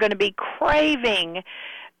people are going to be craving,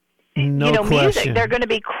 music. They're going to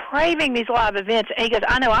be craving these live events. And he goes,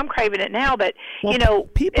 I know I'm craving it now, but,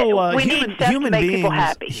 people, we need stuff to make people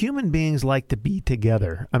happy. Human beings like to be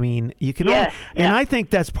together. I mean, you can and I think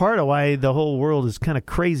that's part of why the whole world is kind of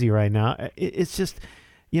crazy right now. It's just,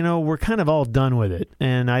 we're kind of all done with it.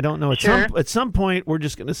 And I don't know, at some point, we're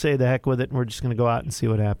just going to say the heck with it, and we're just going to go out and see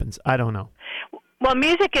what happens. I don't know. Well,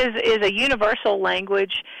 music is a universal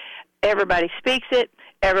language. Everybody speaks it.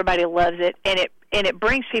 Everybody loves it, and it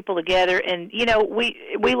brings people together. And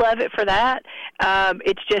we love it for that.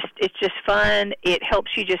 It's just fun. It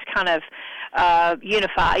helps you just kind of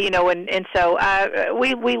unify. And so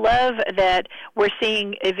we love that we're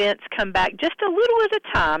seeing events come back just a little at a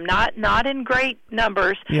time, not in great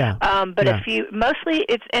numbers. Yeah. But a few. Mostly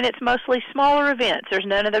it's mostly smaller events. There's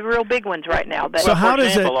none of the real big ones right now. But so how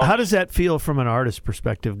does that feel from an artist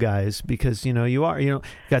perspective, guys? Because you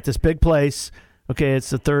got this big place. Okay, it's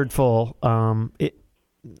the third full. It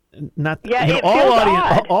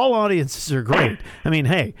feels all audiences are great. I mean,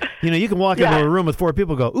 hey, you can walk into a room with 4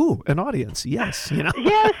 people and go, ooh, an audience, yes,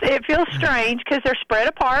 Yes, it feels strange because they're spread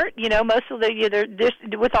apart. Most of they're just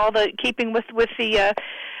with all the keeping with the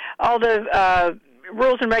all the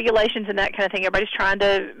rules and regulations and that kind of thing. Everybody's trying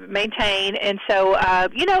to maintain, and so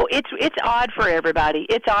it's odd for everybody.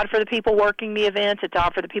 It's odd for the people working the events. It's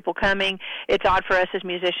odd for the people coming. It's odd for us as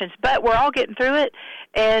musicians. But we're all getting through it,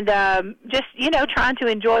 and just trying to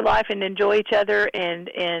enjoy life and enjoy each other,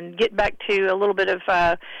 and get back to a little bit of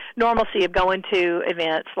normalcy of going to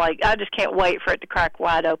events. Like, I just can't wait for it to crack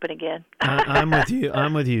wide open again. I'm with you.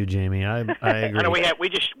 I'm with you, Jamie. I agree. I know we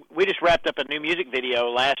just wrapped up a new music video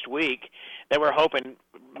last week that we're hoping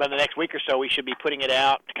by the next week or so we should be putting it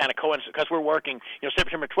out to kind of coincide, because we're working,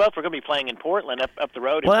 September 12th, we're going to be playing in Portland, up the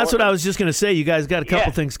road. Well, that's what I was just going to say. You guys got a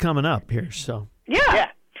couple things coming up here, so. Yeah.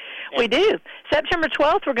 We do. September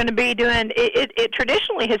 12th, we're going to be doing, it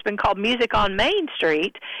traditionally has been called Music on Main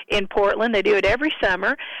Street in Portland. They do it every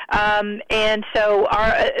summer. And so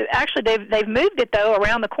actually they've moved it, though,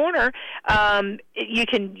 around the corner. You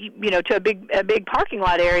can, to a big parking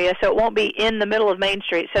lot area, so it won't be in the middle of Main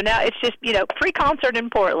Street. So now it's just, free concert in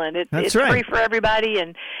Portland. It's right. Free for everybody,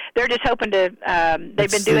 and they're just hoping to, they've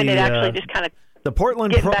been doing it actually just kind of the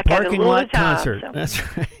Portland parking lot concert. So.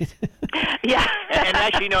 That's right. Yeah. and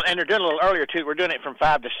actually, and they're doing it a little earlier, too. We're doing it from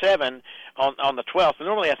 5 to 7 on the 12th.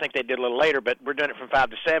 Normally, I think they did a little later, but we're doing it from 5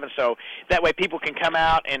 to 7. So that way people can come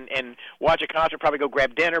out and watch a concert, probably go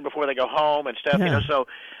grab dinner before they go home and stuff, So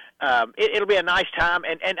it'll be a nice time.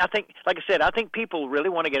 And I think, like I said, I think people really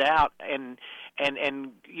want to get out and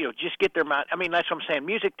just get their mind. I mean, that's what I'm saying.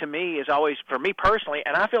 Music to me is always, for me personally,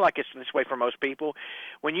 and I feel like it's this way for most people,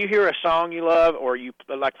 when you hear a song you love, or you,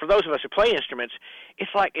 like for those of us who play instruments,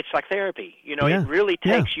 it's like therapy. It really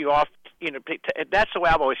takes you off. That's the way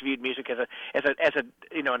I've always viewed music, as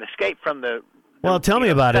an escape from the. Well, tell me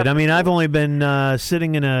about it. I mean, I've only been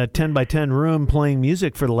sitting in a 10 by 10 room playing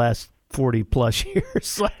music for the last 40 plus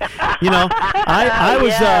years.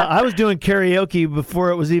 I was doing karaoke before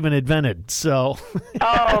it was even invented. So,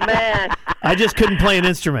 oh man, I just couldn't play an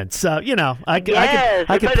instrument. So I could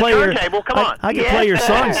play your Come on. I could play your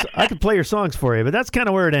songs. I could play your songs for you, but that's kind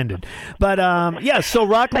of where it ended. But so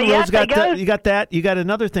Rock and Roll's got you got that. You got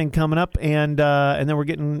another thing coming up, and then we're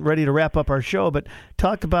getting ready to wrap up our show. But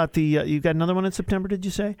talk about you got another one in September, did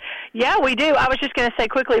you say? Yeah, we do. I was just going to say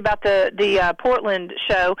quickly about the Portland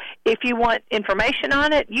show. If you want information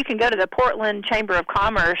on it, you can go to the Portland Chamber of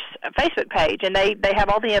Commerce Facebook page, and they have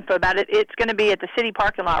all the info about it. It's going to be at the city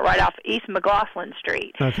parking lot right off East McLaughlin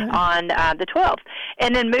Street on the 12th.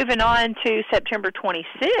 And then moving on to September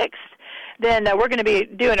 26th, then we're going to be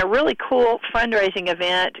doing a really cool fundraising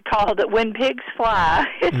event called When Pigs Fly.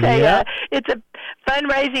 It's a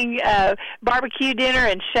fundraising barbecue dinner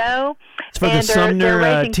and show. It's for the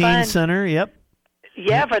Sumner Teen Center. Yep.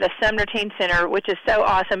 Yeah, for the Sumner Teen Center, which is so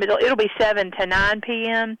awesome. It'll be 7 to 9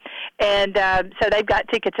 p.m. And so they've got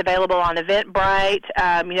tickets available on Eventbrite,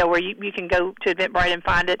 where you can go to Eventbrite and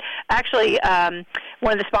find it. Actually,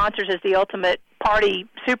 one of the sponsors is the Ultimate Party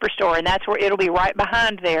Superstore, and that's where it'll be right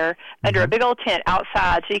behind there under a big old tent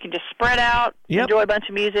outside, so you can just spread out, enjoy a bunch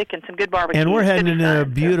of music and some good barbecue. And we're heading into a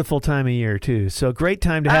beautiful time of year, too, so great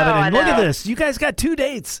time to have it. And look at this. You guys got 2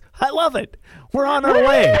 dates. I love it. We're on our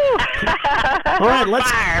way. All right, let's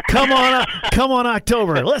come on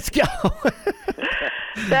October. Let's go.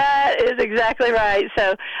 That is exactly right.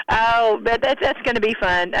 So, but that's going to be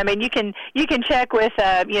fun. I mean, you can check with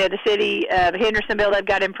the city of Hendersonville. They've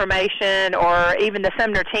got information, or even the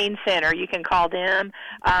Sumner Teen Center. You can call them.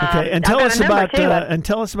 Okay, and tell us about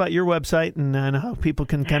your website and how people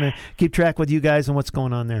can kind of keep track with you guys and what's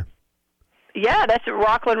going on there. Yeah, that's at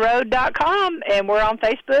rocklandroad.com, and we're on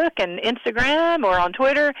Facebook and Instagram or on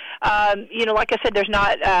Twitter. Like I said, there's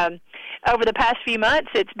not over the past few months,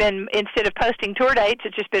 it's been, instead of posting tour dates,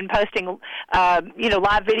 it's just been posting,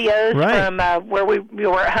 live videos from where we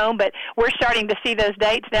were at home. But we're starting to see those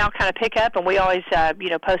dates now kind of pick up, and we always,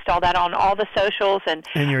 post all that on all the socials and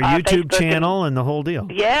your YouTube Facebook channel and the whole deal.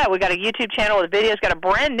 Yeah, we got a YouTube channel with videos. Got a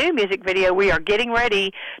brand new music video we are getting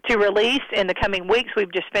ready to release in the coming weeks.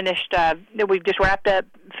 We've just finished. We've just wrapped up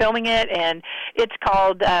filming it, and it's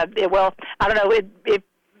called. I don't know if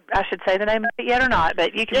I should say the name of it yet or not,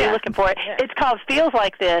 but you can be looking for it. Yeah. It's called Feels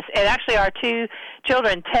Like This, and actually our 2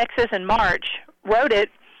 children, Texas and March, wrote it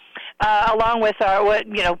along with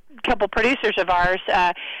a couple producers of ours,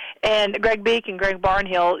 and Greg Beek and Greg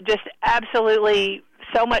Barnhill. Just absolutely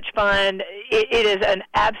so much fun. It is an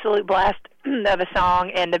absolute blast of a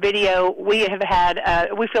song, and the video we have had,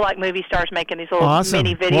 we feel like movie stars making these little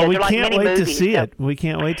mini videos. Well, we They're can't like mini wait movies. to see it. We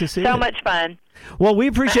can't wait to see it. So much fun. Well, we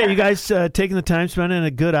appreciate you guys taking the time, spending a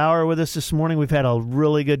good hour with us this morning. We've had a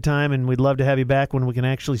really good time, and we'd love to have you back when we can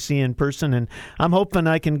actually see you in person. And I'm hoping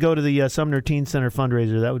I can go to the Sumner Teen Center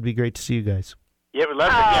fundraiser. That would be great to see you guys. Yeah, we'd love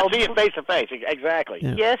to see you face to face. Exactly.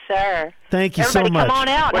 Yeah. Yes, sir. Thank you Everybody so much. Come on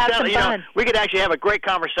out and have some fun. We could actually have a great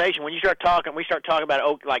conversation when you start talking. We start talking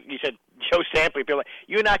about, like you said, Joe Sampley.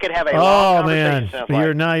 You and I could have a long conversation.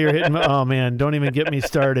 You're hitting. Oh man, don't even get me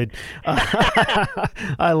started.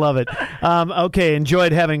 I love it. Okay,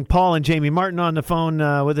 enjoyed having Paul and Jamie Martin on the phone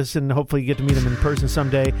with us, and hopefully get to meet them in person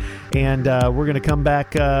someday. And we're going to come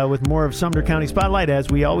back with more of Sumner County Spotlight, as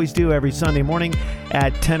we always do every Sunday morning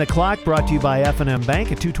at 10 o'clock. Brought to you by F&M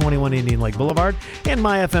Bank at 221 Indian Lake Boulevard and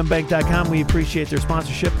myfmbank.com. We appreciate their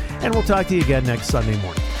sponsorship, and we'll talk to you again next Sunday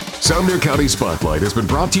morning. Sumner County Spotlight has been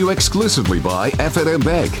brought to you exclusively by F&M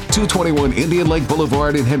Bank, 221 Indian Lake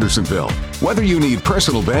Boulevard in Hendersonville. Whether you need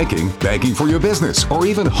personal banking, banking for your business, or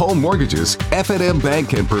even home mortgages, F&M Bank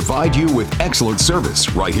can provide you with excellent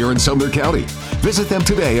service right here in Sumner County. Visit them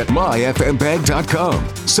today at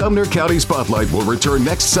myfmbank.com. Sumner County Spotlight will return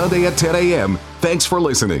next Sunday at 10 a.m. Thanks for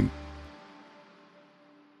listening.